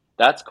like,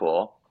 that's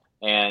cool.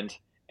 And,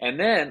 and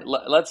then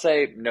let's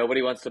say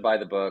nobody wants to buy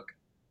the book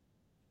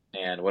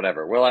and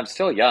whatever. Well, I'm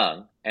still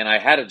young and I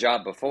had a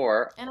job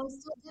before. And I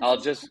still did I'll this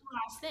just, cool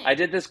ass I thing.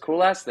 did this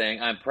cool ass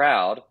thing. I'm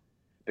proud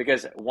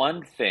because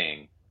one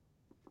thing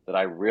that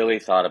I really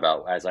thought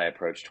about as I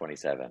approached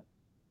 27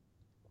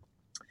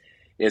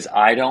 is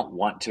I don't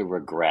want to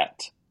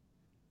regret.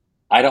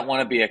 I don't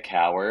want to be a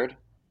coward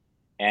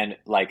and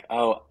like,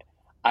 oh,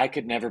 I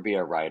could never be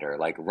a writer.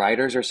 Like,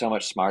 writers are so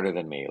much smarter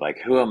than me. Like,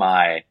 who am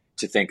I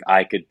to think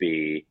I could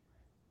be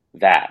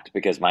that?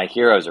 Because my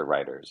heroes are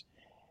writers.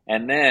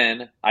 And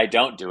then I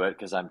don't do it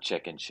because I'm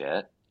chicken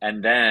shit.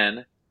 And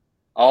then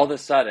all of a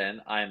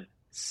sudden I'm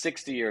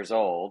 60 years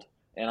old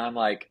and I'm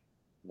like,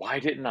 why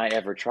didn't I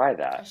ever try I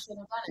that? should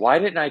have done Why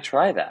didn't I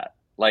try that?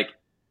 Like,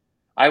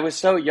 I was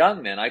so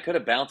young then. I could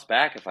have bounced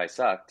back if I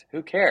sucked.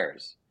 Who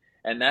cares?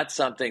 And that's it.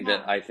 something Yeah.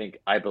 that I think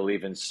I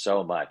believe in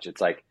so much.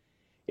 It's like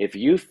if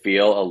you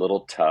feel a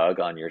little tug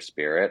on your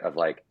spirit of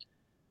like,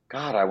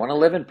 God, I want to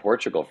live in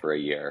Portugal for a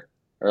year,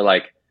 or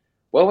like,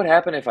 what would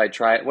happen if I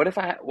try?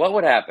 What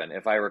would happen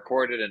if I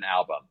recorded an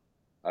album?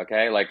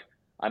 Okay, like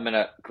I'm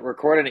gonna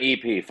record an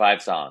EP,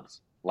 5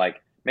 songs.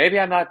 Like maybe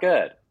I'm not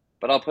good,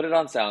 but I'll put it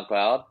on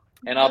SoundCloud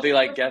and I'll Let's be see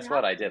like, what can guess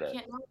what? I happen. did You it.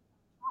 can't know.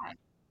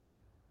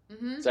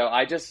 Mm-hmm. So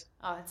I just,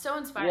 Oh, it's so yeah,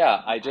 inspiring.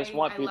 I just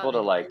want I people love to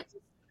it. like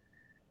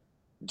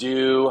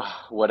do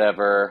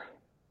whatever,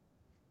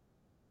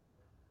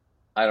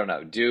 I don't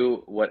know,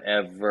 do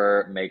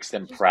whatever makes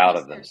them Just proud chase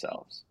of their dreams.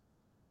 themselves.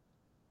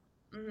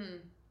 Mm-hmm.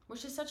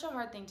 Which is such a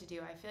hard thing to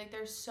do. I feel like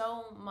there's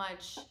so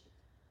much,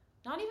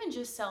 not even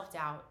just self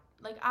doubt.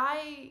 Like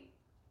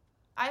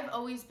I've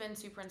always been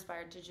super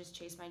inspired to just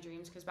chase my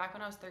dreams because back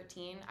when I was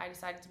 13, I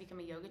decided to become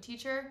a yoga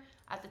teacher.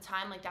 At the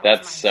time, like that was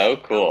That's my so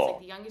shit. I was like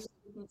the cool. youngest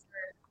yoga teacher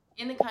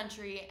in the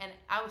country, and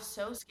I was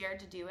so scared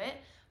to do it.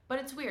 But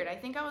it's weird. I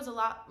think I was a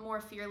lot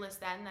more fearless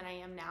then than I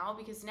am now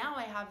because now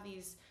I have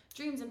these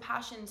dreams and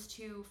passions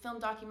to film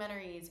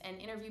documentaries and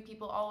interview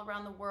people all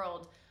around the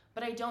world.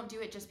 But I don't do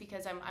it just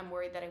because I'm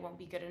worried that I won't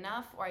be good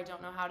enough or I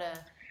don't know how to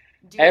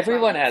do it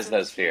Everyone right. has So those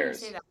just hearing you say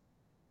fears. that,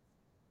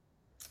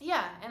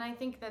 yeah, and I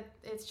think that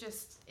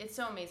it's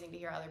so amazing to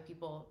hear other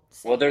people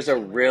say Well, it too,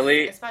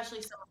 and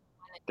especially someone.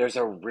 there's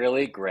a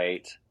really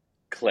great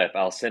clip.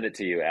 I'll send it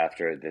to you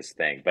after this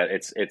thing, but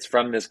it's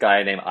from this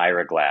guy named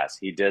Ira Glass.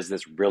 He does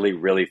this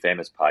really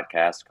famous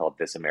podcast called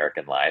This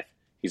American Life.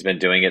 He's been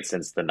doing it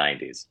since the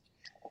 90s.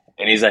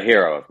 And he's a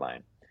hero of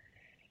mine.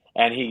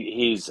 And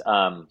it's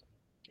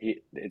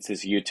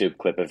this YouTube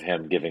clip of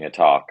him giving a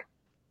talk.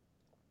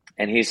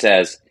 And he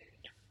says,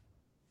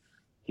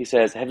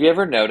 have you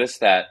ever noticed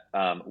that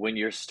when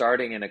you're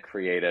starting in a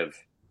creative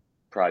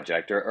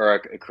project or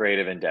a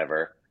creative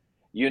endeavor,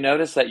 you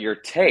notice that your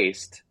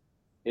taste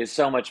is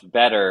so much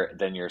better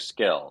than your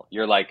skill.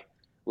 You're like,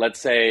 let's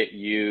say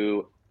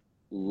you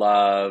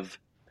love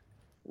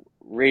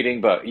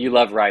you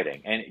love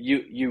writing, and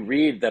you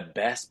read the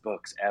best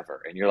books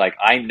ever, and you're like,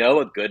 I know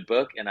a good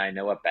book and I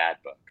know a bad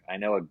book. I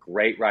know a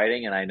great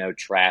writing and I know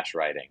trash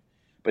writing.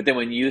 But then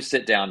when you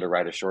sit down to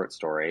write a short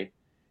story,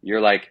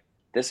 you're like,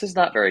 this is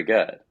not very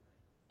good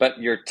but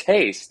your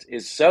taste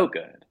is so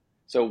good.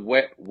 So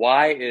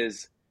why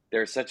is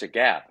there such a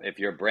gap if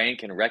your brain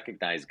can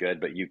recognize good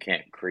but you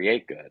can't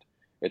create good?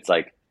 It's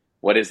like,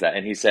 what is that?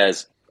 And he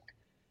says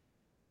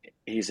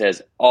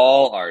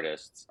all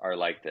artists are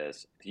like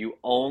this.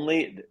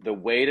 The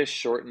way to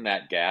shorten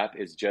that gap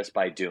is just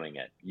by doing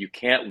it. You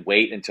can't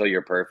wait until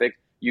you're perfect.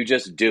 You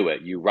just do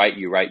it. You write,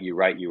 you write, you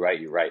write, you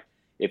write, you write.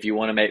 If you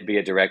want to be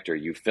a director,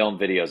 you film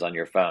videos on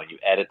your phone. You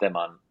edit them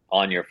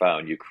on your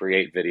phone. You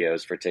create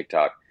videos for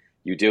TikTok.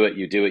 You do it,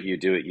 you do it, you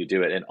do it, you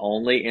do it. And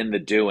only in the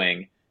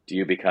doing do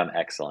you become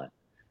excellent.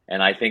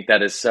 And I think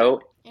that is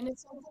so, And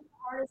it's something the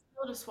hardest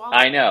pill to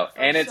I swallow know.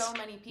 for And so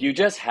many you people.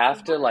 just It's really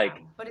have to hard for like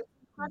them, but it's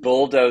incredible.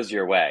 bulldoze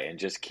your way and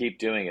just keep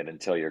doing it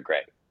until you're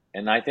great.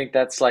 And I think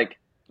that's like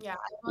Yeah,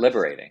 I must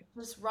liberating.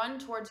 just run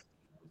towards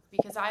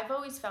because I've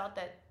always felt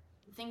that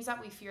the things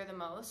that we fear the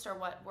most are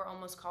what we're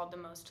almost called the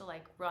most to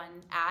like run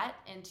at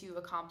and to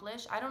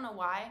accomplish. I don't know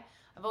why.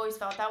 I've always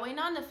felt that way,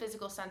 not in a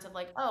physical sense of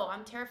like, oh,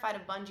 I'm terrified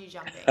of bungee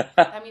jumping.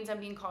 That means I'm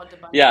being called to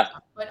bungee Yeah,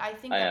 jump. But I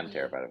think I that am we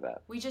terrified of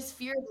that. we just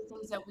fear the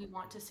things that we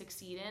want to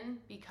succeed in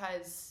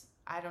because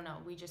I don't know,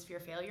 we just fear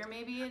failure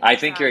maybe. I Is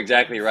think you're that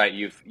exactly what's right.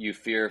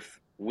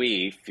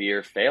 We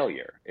fear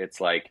failure.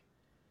 It's like,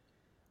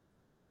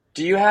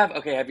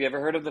 have you ever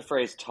heard of the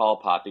phrase tall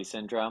poppy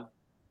syndrome?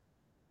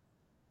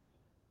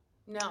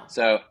 no.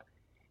 So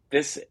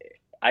this,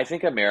 I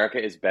think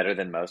America is better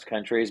than most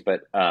countries,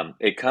 but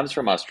it comes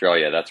from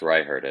Australia. That's where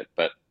I heard it.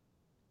 But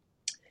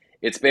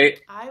it's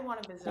I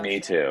want to visit me Australia.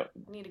 too.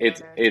 I need to go It's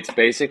there. it's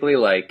basically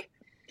like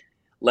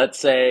let's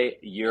say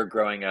you're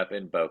growing up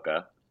in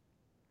Boca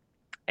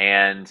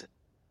and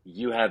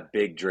you have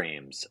big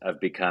dreams of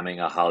becoming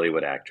a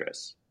Hollywood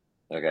actress.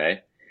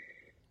 Okay.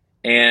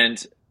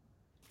 And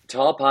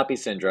tall poppy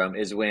syndrome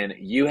is when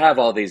you have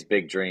all these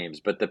big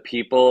dreams, but the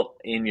people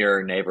in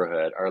your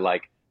neighborhood are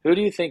like, who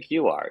do you think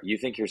you are? You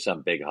think you're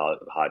some big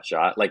hot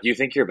shot? Like, you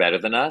think you're better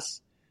than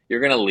us?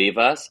 You're going to leave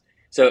us?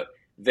 So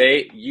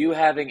you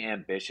having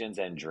ambitions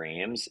and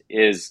dreams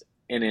is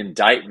an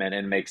indictment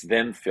and makes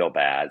them feel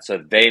bad. So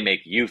they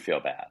make you feel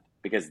bad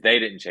because they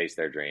didn't chase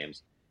their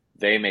dreams.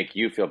 They make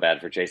you feel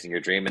bad for chasing your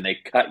dream and they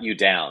cut you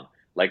down.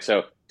 Like,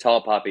 so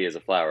tall poppy is a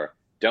flower.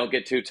 Don't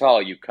get too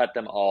tall. You cut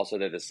them all so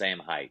they're the same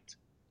height.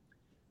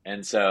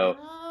 And so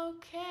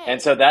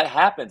that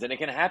happens, and it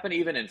can happen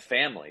even in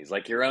families.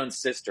 Like your own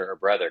sister or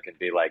brother can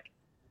be like,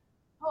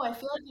 oh, I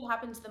feel like it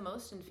happens the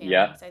most in families.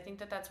 Yeah. I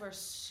think that's where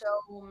so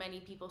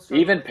many people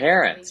struggle. Even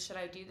parents. Should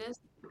I do this?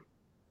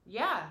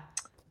 Yeah.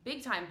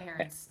 Big time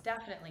parents,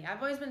 definitely.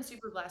 I've always been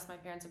super blessed. My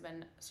parents have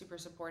been super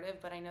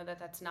supportive, but I know that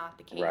that's not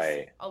the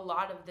case a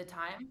lot of the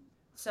time.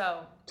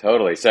 So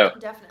totally. So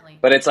definitely.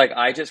 But it's like,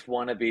 I just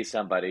want to be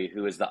somebody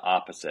who is the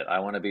opposite.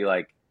 I want to be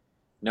like,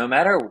 no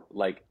matter,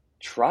 like,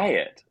 try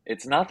it.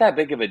 It's not that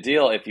big of a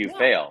deal if you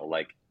fail.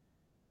 Like,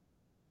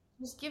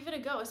 just give it a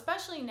go,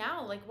 especially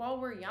now, like while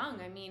we're young.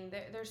 I mean,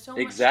 there's so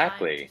much time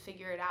to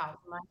figure it out.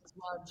 You might as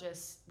well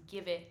just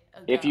give it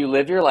a go. If you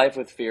live your life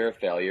with fear of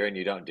failure and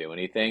you don't do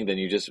anything, then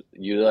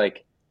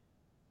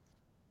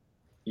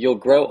you'll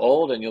grow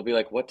old and you'll be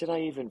like, what did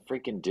I even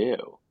freaking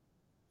do?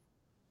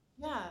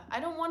 Yeah,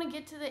 I don't want to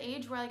get to the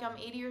age where like I'm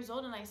 80 years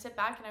old and I sit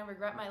back and I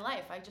regret my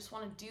life. I just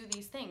want to do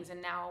these things,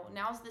 and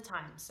now's the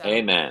time. So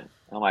Amen.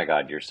 Oh my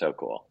God, you're so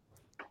cool.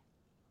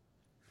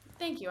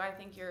 Thank you. I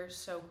think you're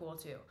so cool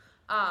too.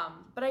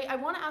 But I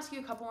want to ask you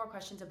a couple more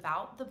questions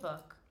about the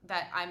book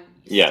that I'm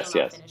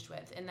still not finished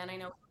with, and then I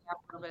know we have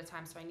a little bit of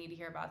time, so I need to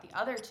hear about the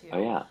other two.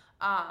 Oh yeah.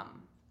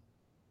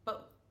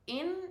 But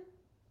in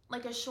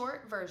like a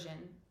short version,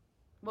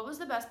 what was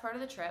the best part of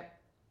the trip,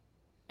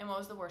 and what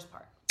was the worst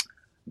part?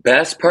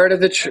 Best part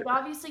of the trip. Like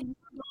obviously, you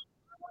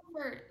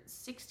were for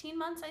 16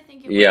 months, I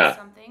think it was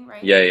something,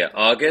 right? Yeah.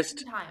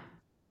 August.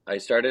 I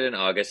started in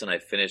August and I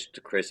finished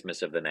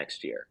Christmas of the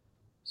next year.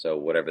 So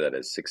whatever that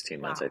is, 16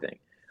 months, I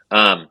think.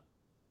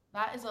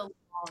 That is a long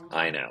time.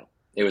 I know.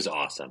 It was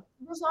awesome.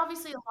 There's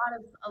obviously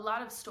a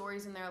lot of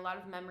stories in there, a lot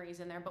of memories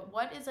in there. But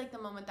what is like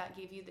the moment that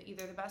gave you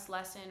either the best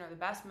lesson or the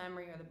best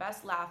memory or the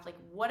best laugh? Like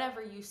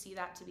whatever you see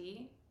that to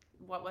be,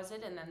 what was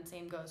it? And then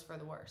same goes for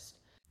the worst.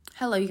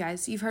 Hello, you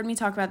guys. You've heard me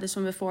talk about this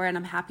one before, and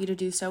I'm happy to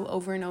do so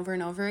over and over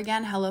and over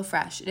again.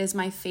 HelloFresh. It is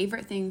my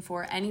favorite thing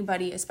for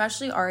anybody,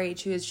 especially our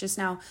age, who is just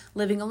now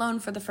living alone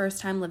for the first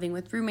time, living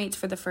with roommates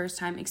for the first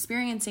time,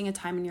 experiencing a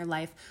time in your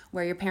life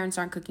where your parents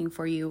aren't cooking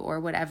for you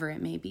or whatever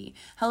it may be.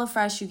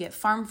 HelloFresh, you get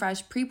farm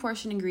fresh,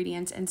 pre-portioned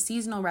ingredients and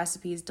seasonal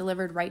recipes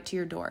delivered right to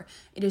your door.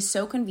 It is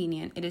so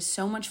convenient. It is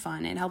so much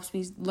fun. It helps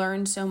me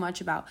learn so much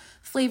about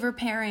flavor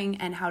pairing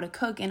and how to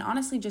cook, and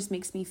honestly just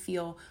makes me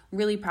feel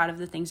really proud of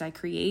the things I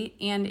create.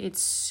 And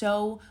it's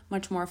so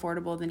much more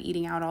affordable than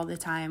eating out all the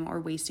time or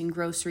wasting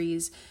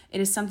groceries.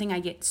 It is something I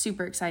get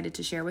super excited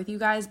to share with you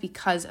guys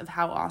because of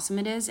how awesome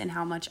it is and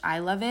how much I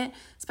love it,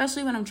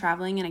 especially when I'm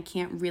traveling and I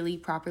can't really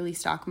properly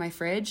stock my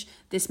fridge.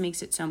 This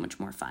makes it so much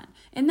more fun.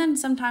 And then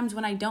sometimes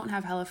when I don't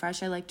have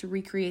HelloFresh, I like to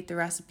recreate the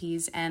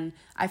recipes and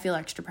I feel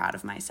extra proud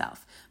of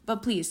myself.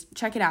 But please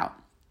check it out.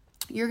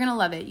 You're going to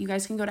love it. You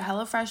guys can go to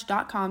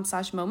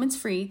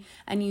HelloFresh.com/momentsfree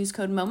and use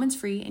code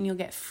momentsfree and you'll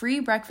get free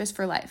breakfast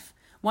for life.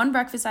 1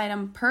 breakfast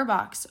item per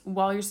box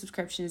while your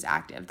subscription is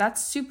active.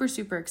 That's super,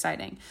 super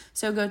exciting.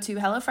 So go to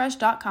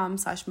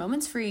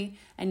HelloFresh.com/momentsfree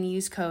and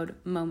use code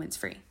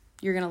momentsfree.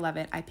 You're going to love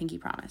it. I pinky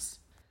promise.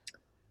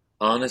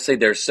 Honestly,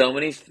 there's so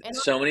many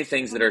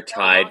things that are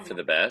tied for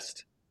the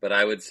best, but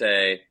I would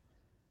say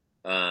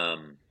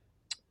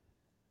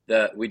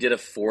we did a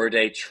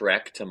 4-day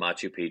trek to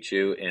Machu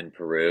Picchu in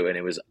Peru, and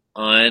it was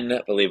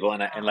unbelievable.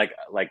 And like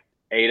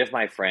 8 of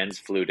my friends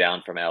flew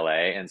down from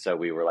LA, and so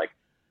we were like,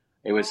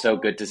 it was so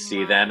good to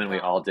see them, and we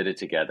all did it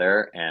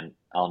together, and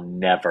I'll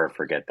never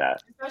forget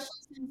that. Especially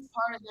since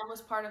that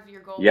was part of your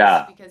goal,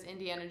 because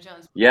Indiana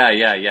Jones. Yeah.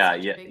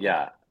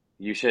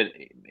 You should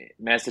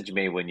message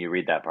me when you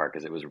read that part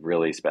because it was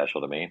really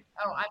special to me.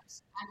 Oh, I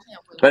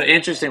can't wait. But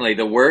interestingly,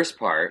 the worst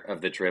part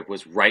of the trip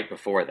was right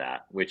before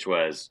that, which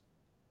was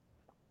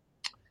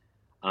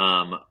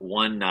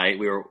one night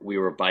we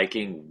were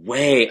biking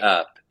way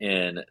up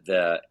in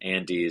the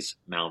Andes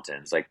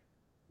mountains, like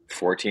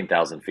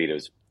 14,000 feet. It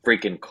was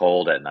freaking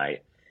cold at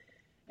night,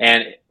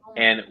 and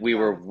we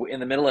were in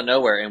the middle of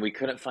nowhere, and we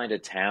couldn't find a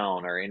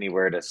town or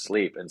anywhere to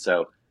sleep, and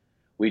so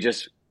we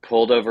just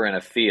pulled over in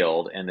a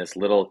field, and this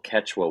little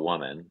Quechua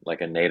woman, like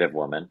a native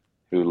woman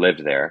who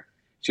lived there,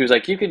 she was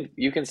like, you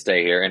can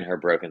stay here, in her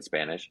broken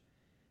Spanish.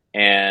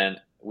 And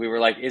we were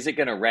like, is it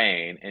gonna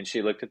rain? And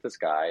she looked at the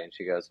sky and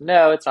she goes,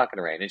 no, it's not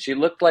gonna rain. And she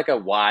looked like a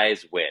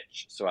wise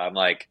witch. So I'm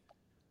like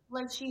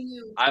she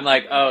knew. I'm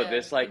like, oh,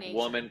 this like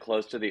woman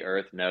close to the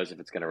earth knows if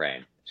it's gonna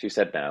rain. She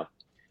said no.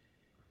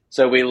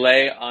 So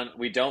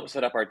we don't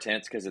set up our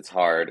tents because it's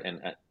hard,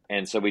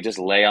 and so we just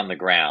lay on the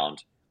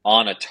ground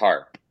on a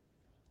tarp,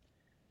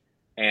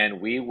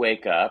 and we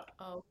wake up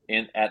Oh,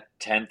 in at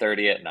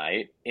 10:30 at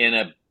night in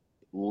a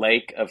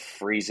lake of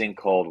freezing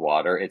cold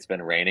water. It's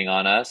been raining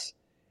on us,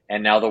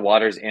 and now the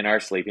water's in our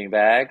sleeping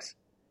bags,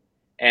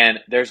 and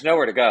there's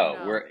nowhere to go.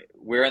 no.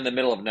 We're in the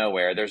middle of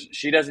nowhere. There's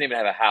She doesn't even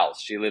have a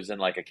house. She lives in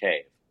like a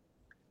cave,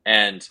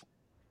 and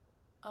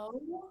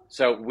Oh,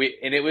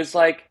 and it was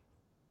like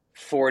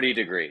 40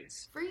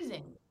 degrees,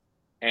 freezing.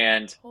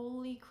 and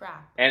Holy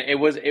crap.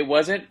 it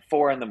wasn't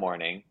 4 in the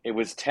morning. It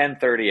was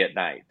 10:30 at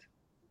night,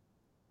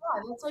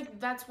 Yeah,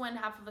 that's when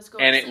half of us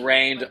go to and it sleep.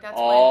 rained Like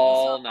that's when we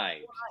saw all the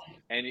night, whole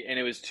night. and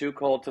it was too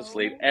cold to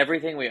sleep. Oh,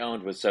 Everything we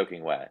owned was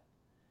soaking wet.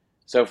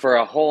 So for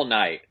a whole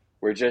night,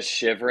 we're just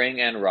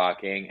shivering and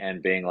rocking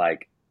and being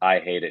like, "I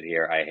hate it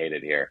here. I hate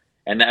it here."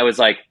 And that was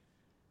like,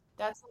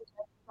 that's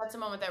that's a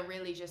moment that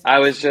really just I makes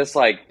was you. just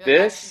like, You're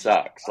like, "This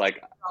sucks." I should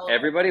Like follow it.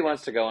 everybody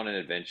wants to go on an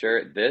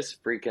adventure. This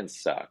freaking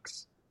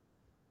sucks.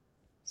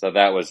 So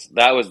that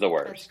was the That's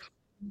worst.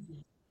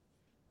 crazy.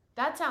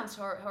 That sounds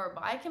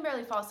horrible. I can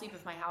barely fall asleep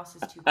if my house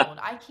is too cold.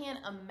 I can't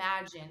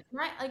imagine.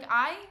 Right? Like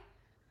I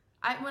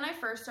when I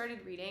first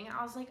started reading,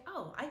 I was like,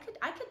 oh, I could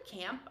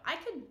camp. I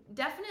could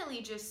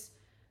definitely just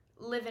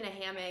live in a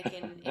hammock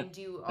and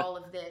do all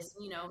of this,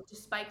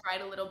 just bike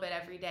ride a little bit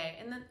every day.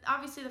 And then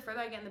obviously the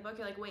further I get in the book,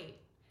 you're like, wait,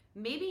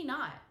 maybe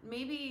not.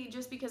 Maybe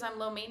just because I'm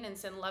low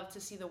maintenance and love to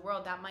see the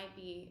world,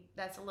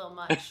 that's a little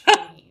much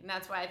for me. And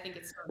that's why I think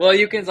it's so Well,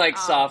 you can exciting. like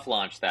soft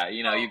launch that.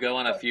 You Oh, go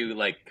on a few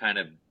like kind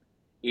of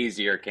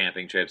easier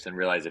camping trips and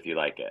realize if you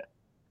like it.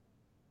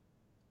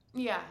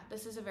 yeah,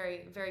 this is a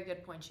very, very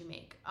good point you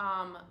make.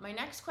 My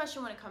next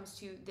question when it comes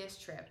to this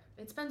trip,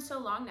 it's been so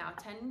long now,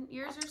 10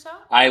 years or so?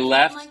 I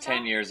Something left like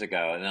 10 that? years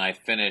ago and then I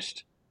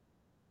finished.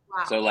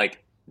 So Wow.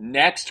 like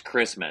next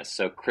Christmas,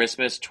 so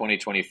Christmas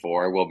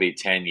 2024 will be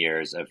 10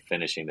 years of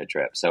finishing the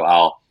trip.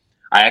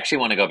 I actually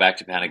want to go back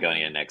to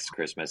Patagonia Mm, next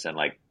Christmas and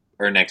like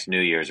or next New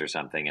Year's or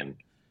something and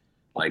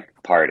like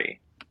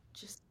party.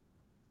 just,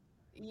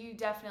 you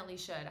definitely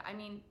should. I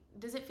mean,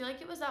 does it feel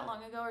like it was that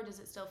long ago or does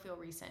it still feel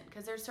recent?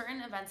 Because there's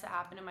certain events that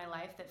happen in my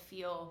life that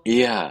feel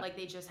Yeah. like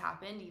they just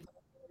happened, even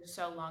though they're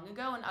so long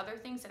ago, and other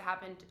things that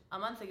happened a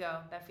month ago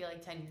that feel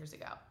like 10 years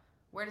ago.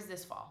 Where does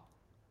this fall?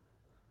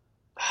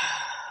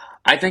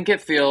 I think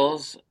it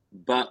feels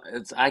but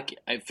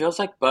it feels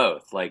like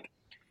both. Like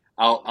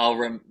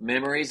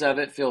memories of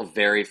it feel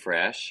very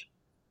fresh.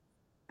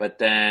 But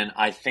then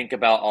I think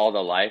about all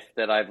the life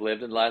that I've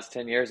lived in the last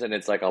 10 years, and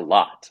it's like a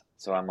lot.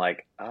 So I'm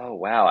like, oh,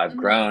 wow, I've Hmm.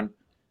 grown.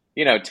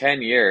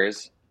 10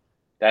 years,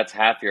 that's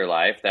half your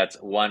life. That's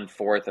one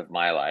fourth of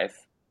my life.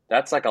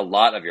 That's like a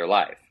lot of your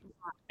life.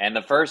 And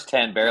the first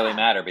 10 barely Yeah.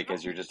 matter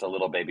because you're just a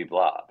little baby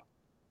blob.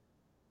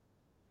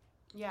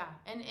 Yeah.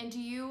 And do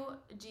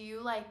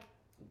you like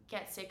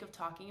get sick of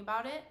talking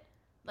about it?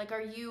 Like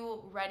are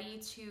you ready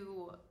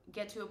to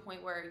get to a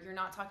point where you're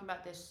not talking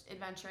about this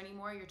adventure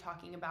anymore, you're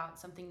talking about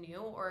something new,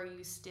 or are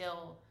you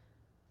still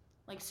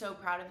like so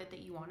proud of it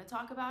that you want to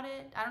talk about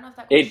it? I don't know if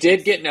that It question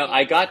did is get, no,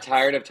 I making got sense.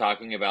 tired of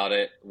talking about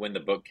it when the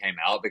book came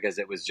out because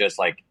it was just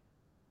like,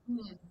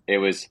 Mhm. it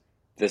was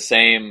the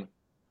same.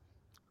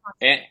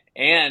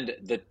 And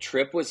the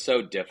trip was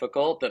so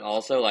difficult that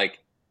also, like,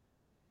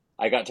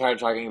 I got tired of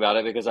talking about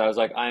it because I was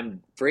like,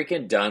 I'm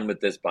freaking done with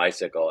this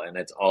bicycle, and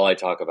it's all I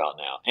talk about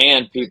now.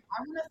 And people,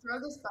 I'm gonna throw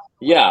this back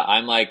yeah, away.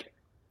 I'm like,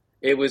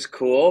 it was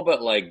cool,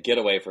 but like, get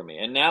away from me.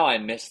 And now I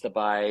miss the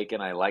bike,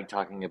 and I like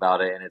talking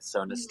about it, and it's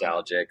so Mhm.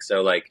 nostalgic.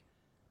 So like,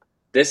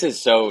 this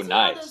is so We'll see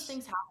how those nice.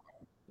 things happen.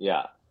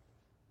 Yeah,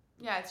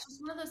 Yeah, it's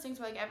just one of those things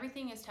where like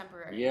everything is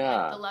temporary.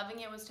 Like the yeah,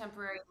 loving it was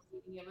temporary, the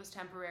hating it was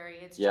temporary.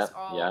 It's just yep,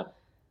 all yep.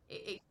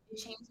 it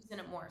changes and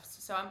it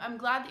morphs. So I'm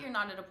glad that you're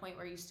not at a point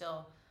where you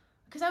still,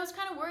 because I was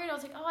kind of worried. I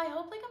was like, oh, I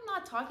hope like I'm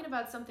not talking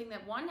about something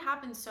that one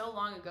happened so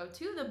long ago.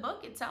 Two, the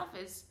book itself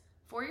is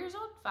 4 years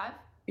old, five. I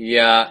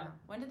Yeah, don't know.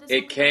 When did this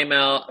one it come out? came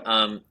out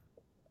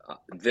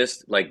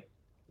this like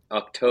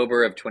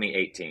October of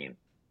 2018.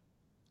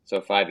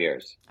 So 5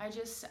 years.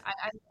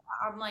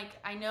 I'm like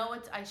I know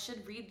it's I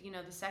should read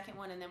the second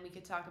one and then we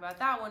could talk about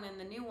that one and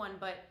the new one,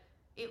 but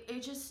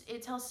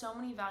it tells so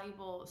many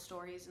valuable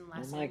stories and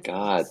Oh my lessons and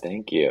God, just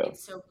thank you.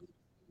 it's so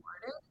beautifully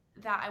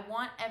worded that I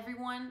want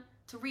everyone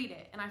to read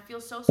it and I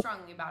feel so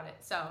strongly about it.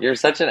 So You're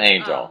such an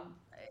angel. um,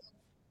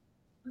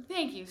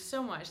 thank you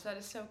so much. That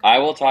is so I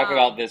will kind. talk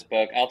about this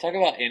book. I'll talk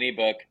about any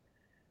book.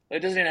 It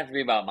doesn't even have to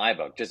be about my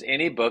book. Just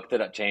any book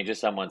that changes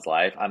someone's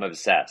life. I'm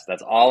obsessed.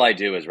 That's all I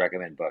do is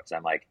recommend books.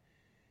 I'm like,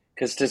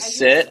 because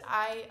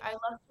I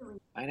love to read.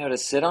 I know, to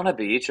sit on a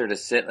beach or to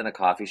sit in a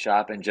coffee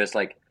shop and just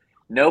like,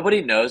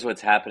 nobody knows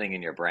what's happening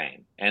in your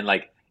brain. And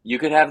like, you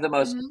could have the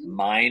most Mhm.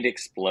 mind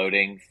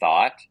exploding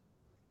thought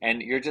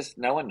and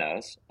no one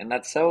knows. And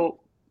that's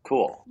so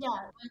cool. Yeah,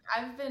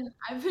 like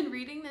I've been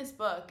reading this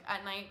book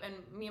at night, and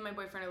me and my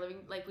boyfriend are living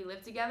like we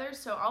live together.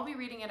 So I'll be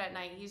reading it at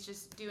night. He's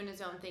just doing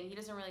his own thing. He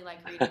doesn't really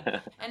like reading.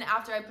 And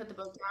after I put the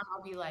book down,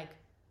 I'll be like,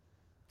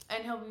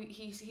 and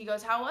he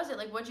goes, how was it?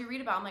 Like, what'd you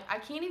read about? I'm like, I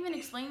can't even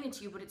explain it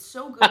to you, but it's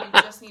so good. You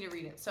just need to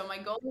read it. So my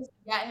goal is to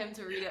get him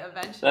to read it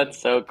eventually. That's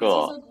so Because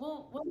he's cool. like,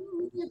 well, what do you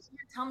mean you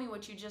can't tell me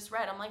what you just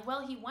read? I'm like,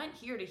 well, he went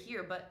here to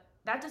here, but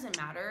that doesn't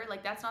matter.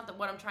 Like, that's not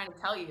what I'm trying to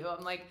tell you.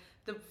 I'm like,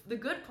 the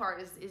good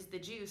part is the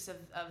juice of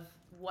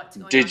what's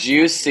going on Did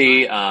you inside of your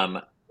see mind. And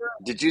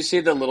did you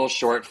see the little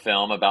short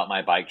film about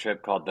my bike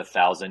trip called The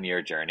Thousand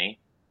Year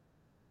Journey?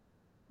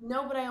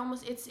 no, but I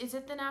almost is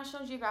it the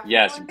National Geographic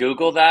Yes, one?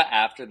 Google that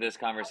after this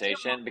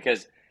conversation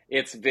because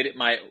it's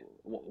my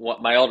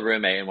old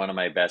roommate and one of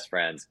my best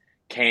friends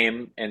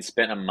came and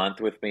spent a month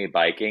with me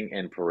biking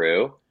in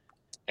Peru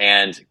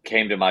and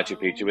came to Machu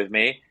Picchu Oh, with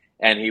me.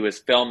 And he was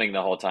filming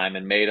the whole time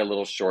and made a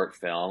little short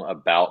film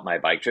about my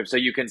bike trip so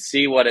you can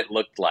see what it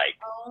looked like.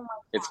 oh my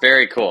It's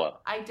very cool.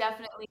 I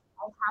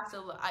have to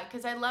look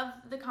because I love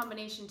the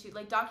combination too.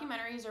 Like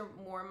documentaries are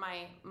more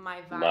my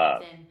vibe Love.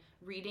 than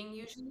reading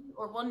usually.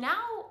 Or well,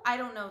 now I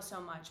don't know so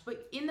much,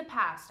 but in the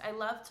past I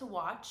love to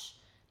watch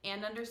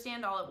and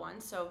understand all at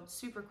once. So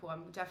super cool.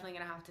 I'm definitely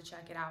gonna have to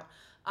check it out.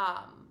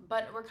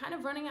 But we're kind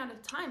of running out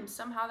of time.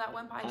 Somehow that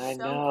went by I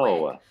so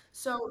quick. know.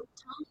 So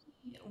tell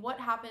me what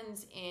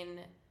happens in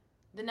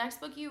the next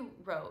book you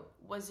wrote.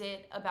 Was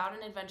it about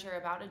an adventure,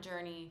 about a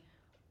journey,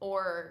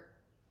 or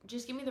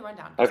just give me the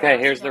rundown because I Okay, honestly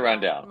here's the don't know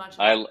rundown. much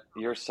about.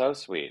 You're so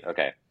sweet.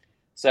 Okay.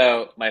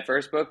 So, my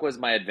first book was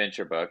my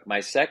adventure book.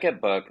 My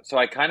second book, so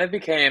I kind of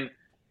became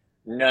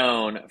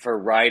known for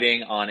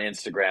writing on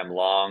Instagram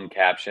long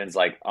captions,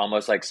 like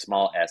almost like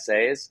small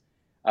essays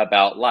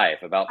about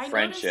life, about I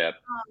noticed friendship.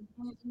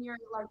 in your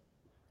like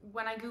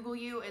when I Google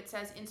you, it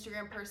says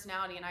Instagram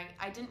personality, and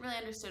I didn't really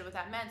understand what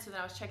that meant. So then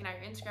I was checking out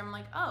your Instagram. I'm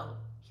like, oh,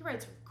 he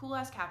writes cool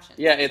ass captions.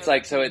 Yeah, it's So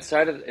like good to so it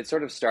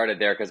sort of started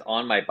there because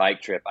on my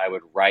bike trip I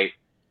would write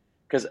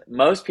because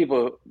most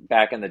people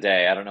back in the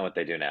day, I don't know what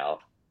they do now,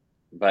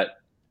 but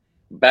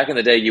back in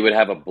the day you would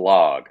have a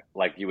blog,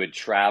 like you would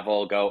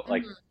travel, go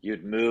like mhm.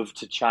 you'd move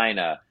to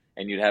China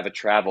and you'd have a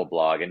travel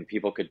blog and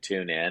people could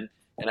tune in.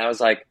 And I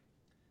was like,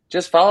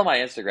 just follow my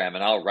Instagram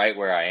and I'll write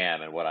where I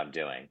am and what I'm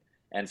doing.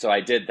 And so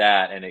I did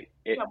that and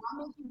Yeah,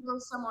 why make you go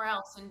somewhere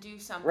else and do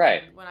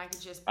right. something when I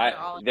could just put it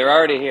all in They're one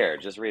already blog? here.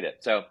 Just read it.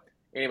 So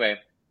anyway,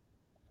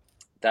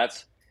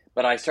 that's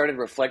but I started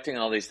reflecting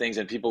on all these things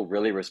and people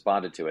really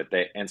responded to it.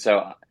 And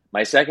so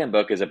my second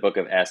book is a book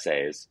of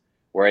essays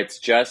where it's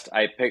just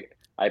I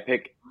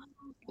pick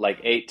like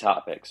 8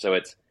 topics. So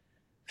it's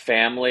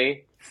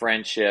family,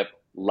 friendship,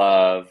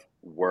 love,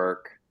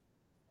 work,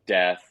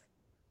 death,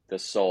 the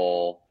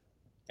soul,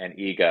 and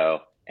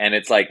ego. And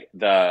it's like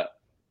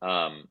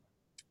um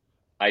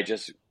I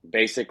just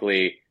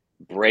basically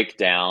break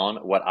down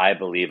what I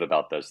believe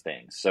about those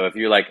things. So if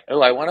you're like,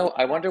 "Oh, I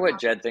wonder what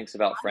Jed thinks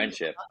about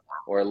friendship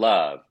or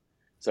love."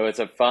 So it's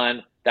a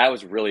fun that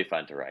was really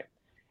fun to write.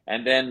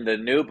 And then the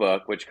new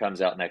book which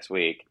comes out next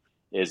week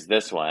is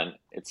this one.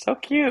 It's so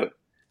cute.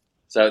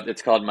 So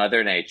it's called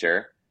Mother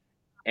Nature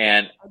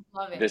and I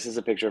love it. this is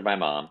a picture of my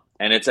mom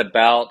and it's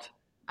about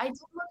I did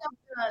look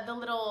up the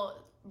little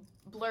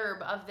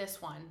blurb of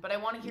this one, but I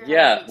want to hear how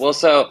this yeah, week's well going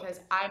to go so because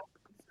I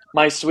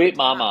my can't wait sweet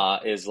to come out.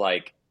 mama is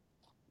like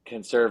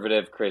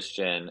conservative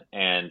Christian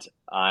and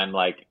I'm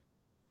like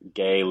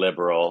gay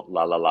liberal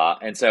la la la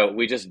and so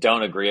we just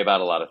don't agree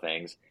about a lot of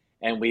things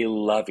and we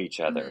love each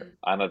other. Mhm.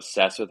 I'm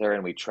obsessed with her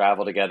and we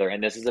travel together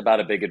and this is about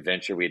a big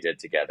adventure we did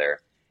together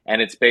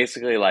and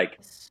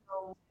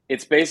So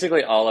it's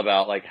basically all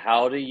about like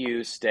how do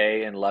you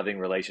stay in loving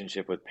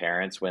relationship with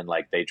parents when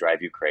like they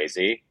drive you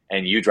crazy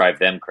and you drive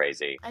them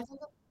crazy. I think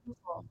that's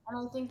beautiful,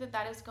 and I think that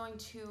that is going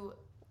to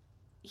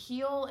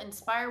heal,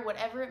 inspire,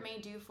 whatever it may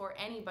do for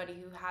anybody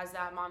who has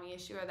that mommy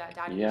issue or that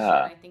daddy issue.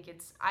 And Yeah, I think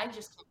I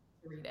just can't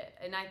wait to read it.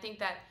 And I think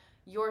that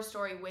your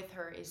story with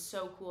her is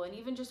so cool. And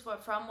even just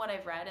from what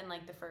I've read in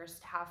like the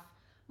first half,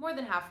 more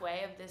than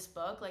halfway of this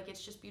book, like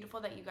it's just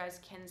beautiful that you guys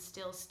can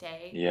still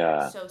stay yeah.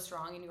 so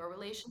strong in your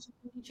relationship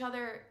with each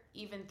other,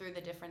 even through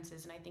the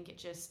differences. And I think it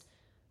just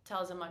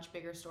tells a much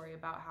bigger story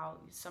about how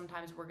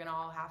sometimes we're gonna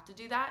all have to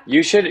do that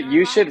in our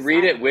You should lives.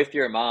 read I it don't know. with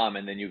your mom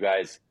and then you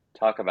guys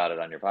talk about it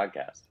on your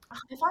podcast.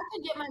 If I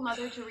could get my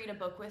mother to read a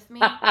book with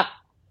me,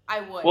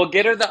 I would. Well, I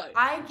get give her the her,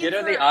 I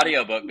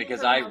audiobook give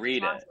because her the I most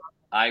read it. jaunty.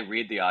 I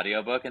read the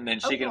audiobook and then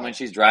she can when Okay,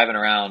 she's driving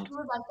around she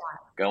would like that.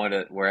 going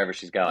to wherever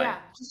she's going. Yeah,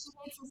 she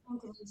makes listen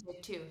to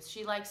music too.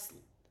 She likes,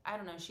 I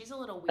don't know, she's a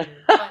little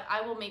weird, but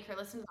I will make her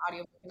listen to the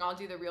audiobook and I'll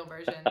do the real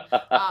version.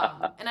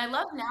 And I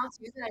love now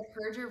too that I've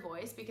heard your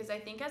voice because I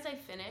think as I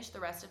finish the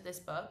rest of this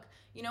book,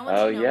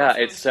 once Oh you know how yeah,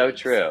 it's someone so speaks,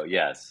 true.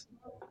 Yes.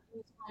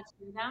 you kind of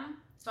hear them.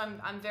 So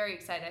I'm very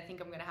excited. I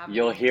think I'm gonna have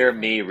You'll a hear different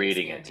me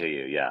reading it to experience.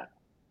 you. Yeah.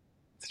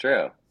 It's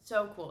true.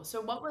 So cool.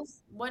 So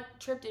what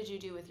trip did you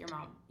do with your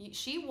mom?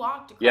 She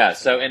walked Yeah, across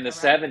so in the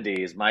America, right?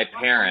 70s, my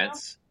Long time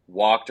ago? parents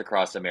walked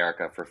across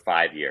America for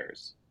 5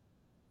 years.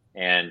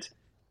 And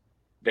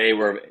they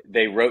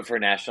wrote for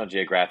National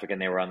Geographic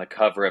and they were on the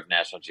cover of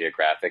National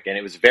Geographic and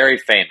it was very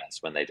famous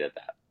when they did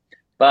that.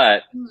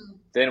 But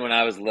Hmm. then when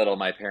I was little,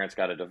 my parents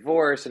got a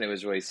divorce and it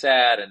was really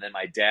sad and then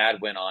my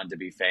dad went on to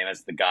be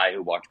famous, the guy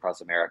who walked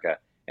across America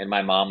and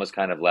my mom was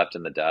kind of left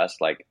in the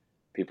dust. Like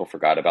people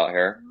forgot about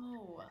her.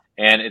 Oh.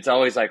 And it's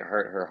always like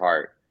hurt her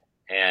heart.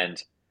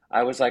 And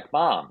I was like,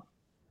 Mom,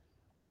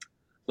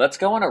 let's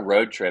go on a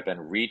road trip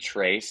and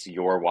retrace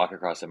your walk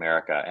across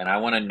America. And I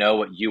want to know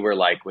what you were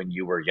like when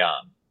you were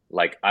young.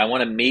 Like, I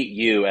want to meet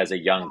you as a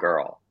young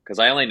girl. Because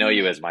I only know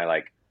you as my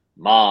like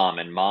mom,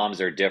 and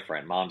moms are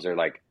different. Moms are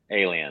like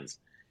aliens.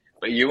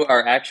 But you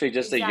are actually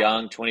just a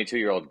young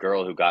 22-year-old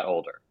girl who got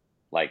older.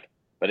 Like,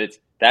 but it's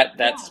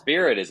that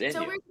spirit is in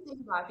so you. weird to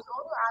think about. The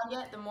older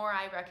I get, the more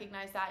I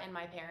recognize that in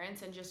my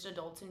parents and just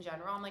adults in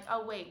general. I'm like,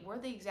 oh wait, we're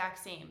the exact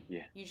same.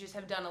 Yeah. You just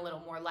have done a little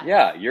more life.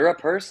 Yeah, you're a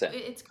person.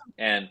 It's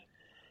and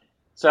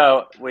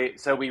so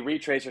we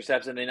retraced her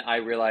steps, and then I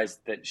realized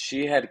that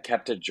she had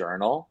kept a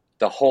journal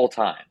the whole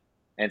time.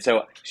 And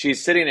so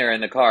she's sitting there in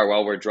the car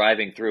while we're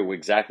driving through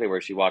exactly where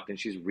she walked, and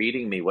she's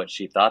reading me what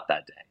she thought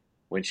that day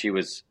when she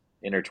was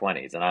in her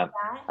 20s. And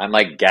I'm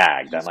like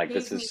gagged. I'm like,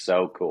 this is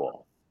so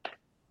cool.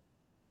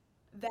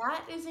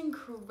 That is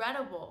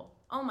incredible.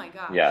 Oh my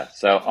gosh. Yeah.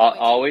 So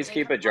always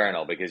keep a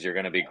journal because you're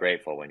going to be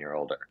grateful when you're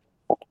older.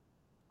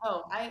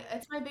 Oh,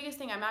 it's my biggest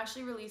thing. I'm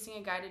actually releasing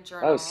a guided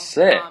journal. Oh,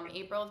 sick.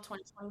 April of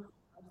 2020.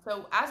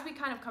 So as we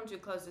kind of come to a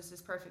close, this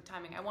is perfect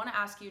timing. I want to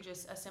ask you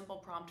just a simple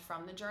prompt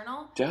from the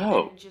journal.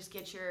 Dope. And just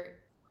get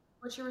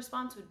what your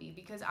response would be,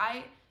 because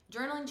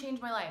journaling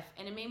changed my life,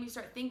 and it made me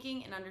start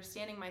thinking and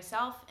understanding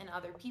myself and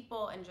other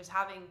people and just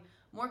having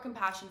more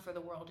compassion for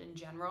the world in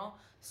general.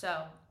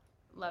 So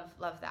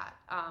love that.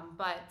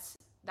 But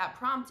that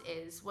prompt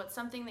is, what's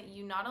something that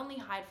you not only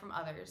hide from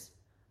others,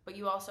 but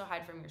you also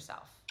hide from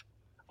yourself?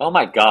 Oh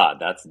my God,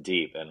 that's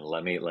deep. And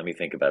let me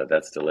think about it.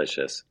 That's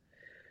delicious.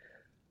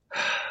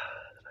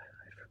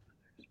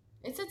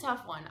 It's a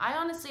tough one. I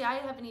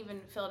haven't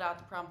even filled out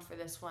the prompt for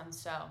this one,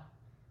 so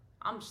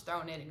I'm just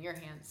throwing it in your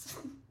hands.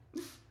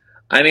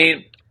 I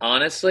mean,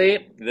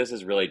 honestly, this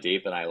is really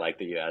deep, and I like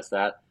that you asked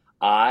that.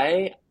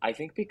 I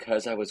think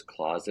because I was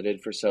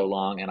closeted for so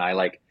long, and I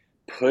like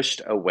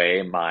pushed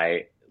away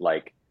my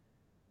like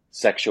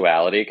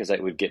sexuality because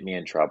it would get me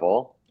in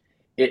trouble.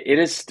 It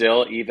is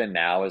still, even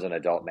now as an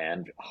adult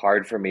man,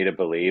 hard for me to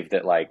believe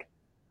that like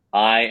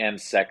I am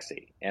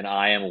sexy and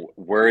I am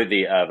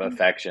worthy of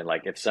affection.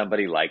 Like if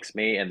somebody likes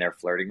me and they're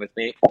flirting with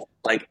me,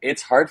 like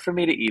it's hard for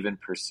me to even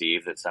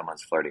perceive that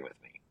someone's flirting with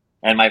me.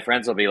 And my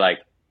friends will be like,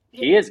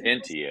 he is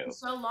into you. For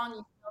so long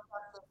you built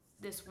up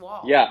this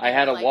wall. Yeah, I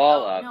had a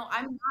wall up. No,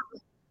 I'm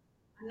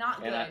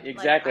not good.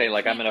 Exactly.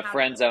 Like I'm going to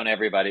friend zone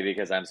everybody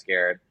because I'm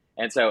scared.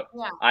 And so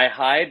I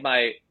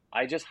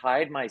just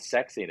hide my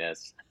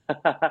sexiness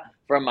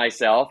from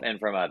myself and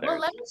from others. Well,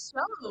 let it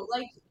show.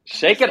 Like,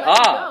 shake it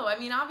off. I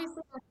mean,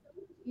 obviously, that's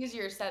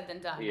easier said than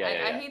done.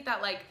 I hate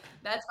that. Like,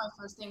 that's my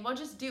first thing. Well,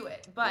 just do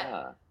it.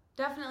 But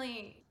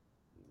definitely,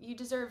 you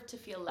deserve to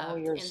feel loved. Oh,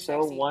 you're and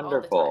so sexy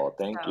wonderful. all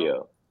the time. Thank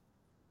you.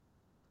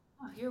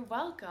 Oh, you're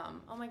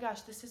welcome. Oh my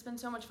gosh, this has been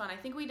so much fun. I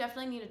think we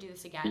definitely need to do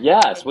this again.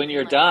 Yes, when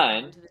you're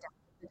done.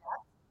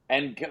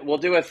 And we'll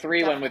do a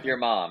 3-1 with your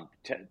mom.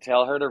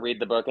 Tell her to read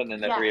the book, and then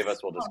the three of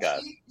us will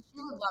discuss. She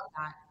would love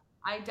that.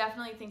 I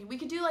definitely think we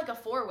could do like a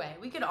 4-way.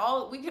 We could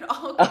all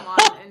come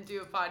on and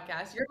do a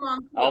podcast. Your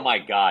mom. Oh my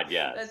God,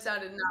 yes. That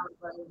sounded not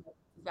what it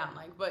sounded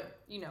like, but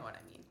you know what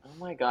I mean. Oh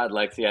my God,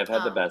 Lexi, I've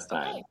had the best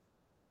time. Okay.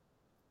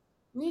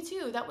 Me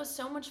too. That was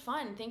so much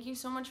fun. Thank you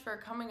so much for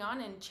coming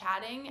on and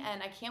chatting,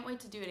 and I can't wait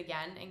to do it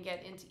again and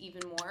get into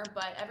even more.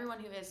 But everyone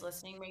who is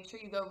listening, make sure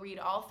you go read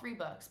all 3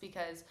 books,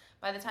 because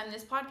by the time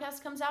this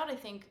podcast comes out, I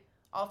think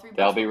all 3 books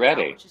they'll be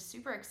ready, which is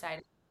super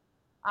exciting.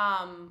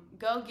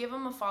 Go give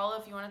them a follow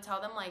if you want to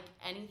tell them like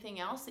anything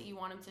else that you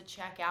want them to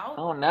check out.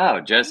 Oh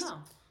no,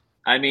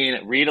 I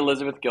mean, read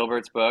Elizabeth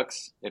Gilbert's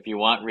books. If you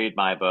want, read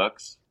my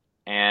books,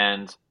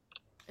 and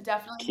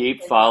definitely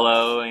keep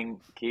following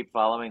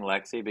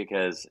Lexi,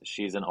 because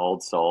she's an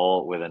old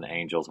soul with an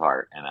angel's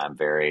heart, and I'm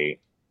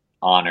very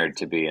honored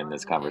to be in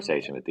this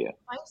conversation with you.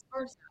 Vice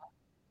versa.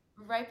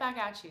 Right back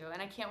at you, and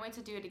I can't wait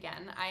to do it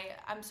again.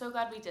 I'm so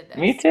glad we did this.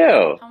 Me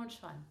too. How much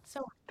fun.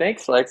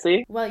 Thanks,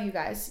 Lexi. Well, you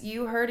guys,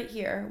 you heard it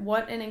here.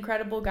 What an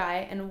incredible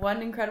guy, and what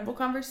an incredible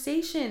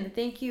conversation.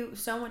 Thank you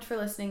so much for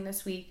listening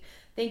this week.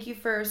 Thank you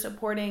for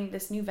supporting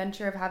this new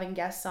venture of having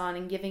guests on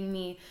and giving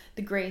me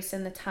the grace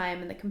and the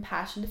time and the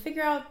compassion to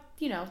figure out,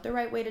 the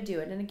right way to do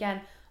it. And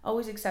again,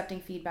 always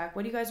accepting feedback.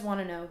 What do you guys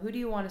want to know? Who do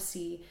you want to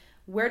see?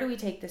 Where do we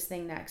take this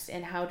thing next,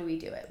 and how do we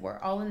do it? We're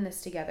all in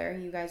this together.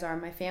 You guys are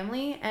my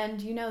family, and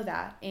you know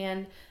that.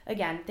 And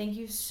again, thank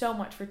you so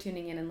much for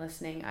tuning in and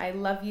listening. I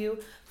love you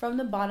from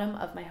the bottom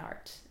of my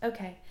heart.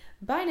 Okay,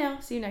 bye now.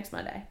 See you next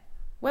Monday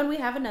when we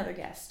have another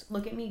guest.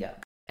 Look at me go.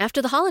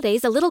 After the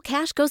holidays, a little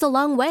cash goes a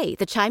long way.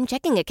 The Chime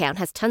checking account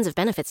has tons of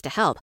benefits to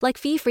help, like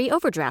fee-free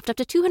overdraft up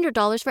to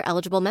 $200 for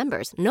eligible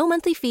members, no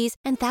monthly fees,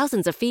 and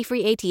thousands of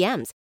fee-free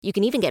ATMs. You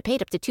can even get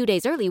paid up to 2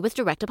 days early with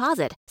direct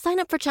deposit. Sign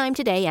up for Chime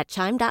today at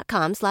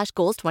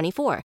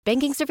chime.com/goals24.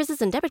 Banking services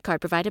and debit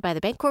card provided by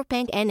the Bancorp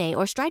Bank N.A.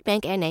 or Stride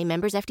Bank N.A.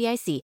 members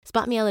FDIC.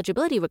 Spot me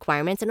eligibility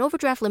requirements and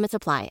overdraft limits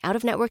apply.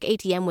 Out-of-network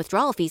ATM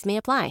withdrawal fees may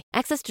apply.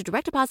 Access to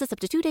direct deposits up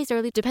to 2 days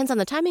early depends on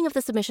the timing of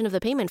the submission of the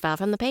payment file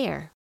from the payer.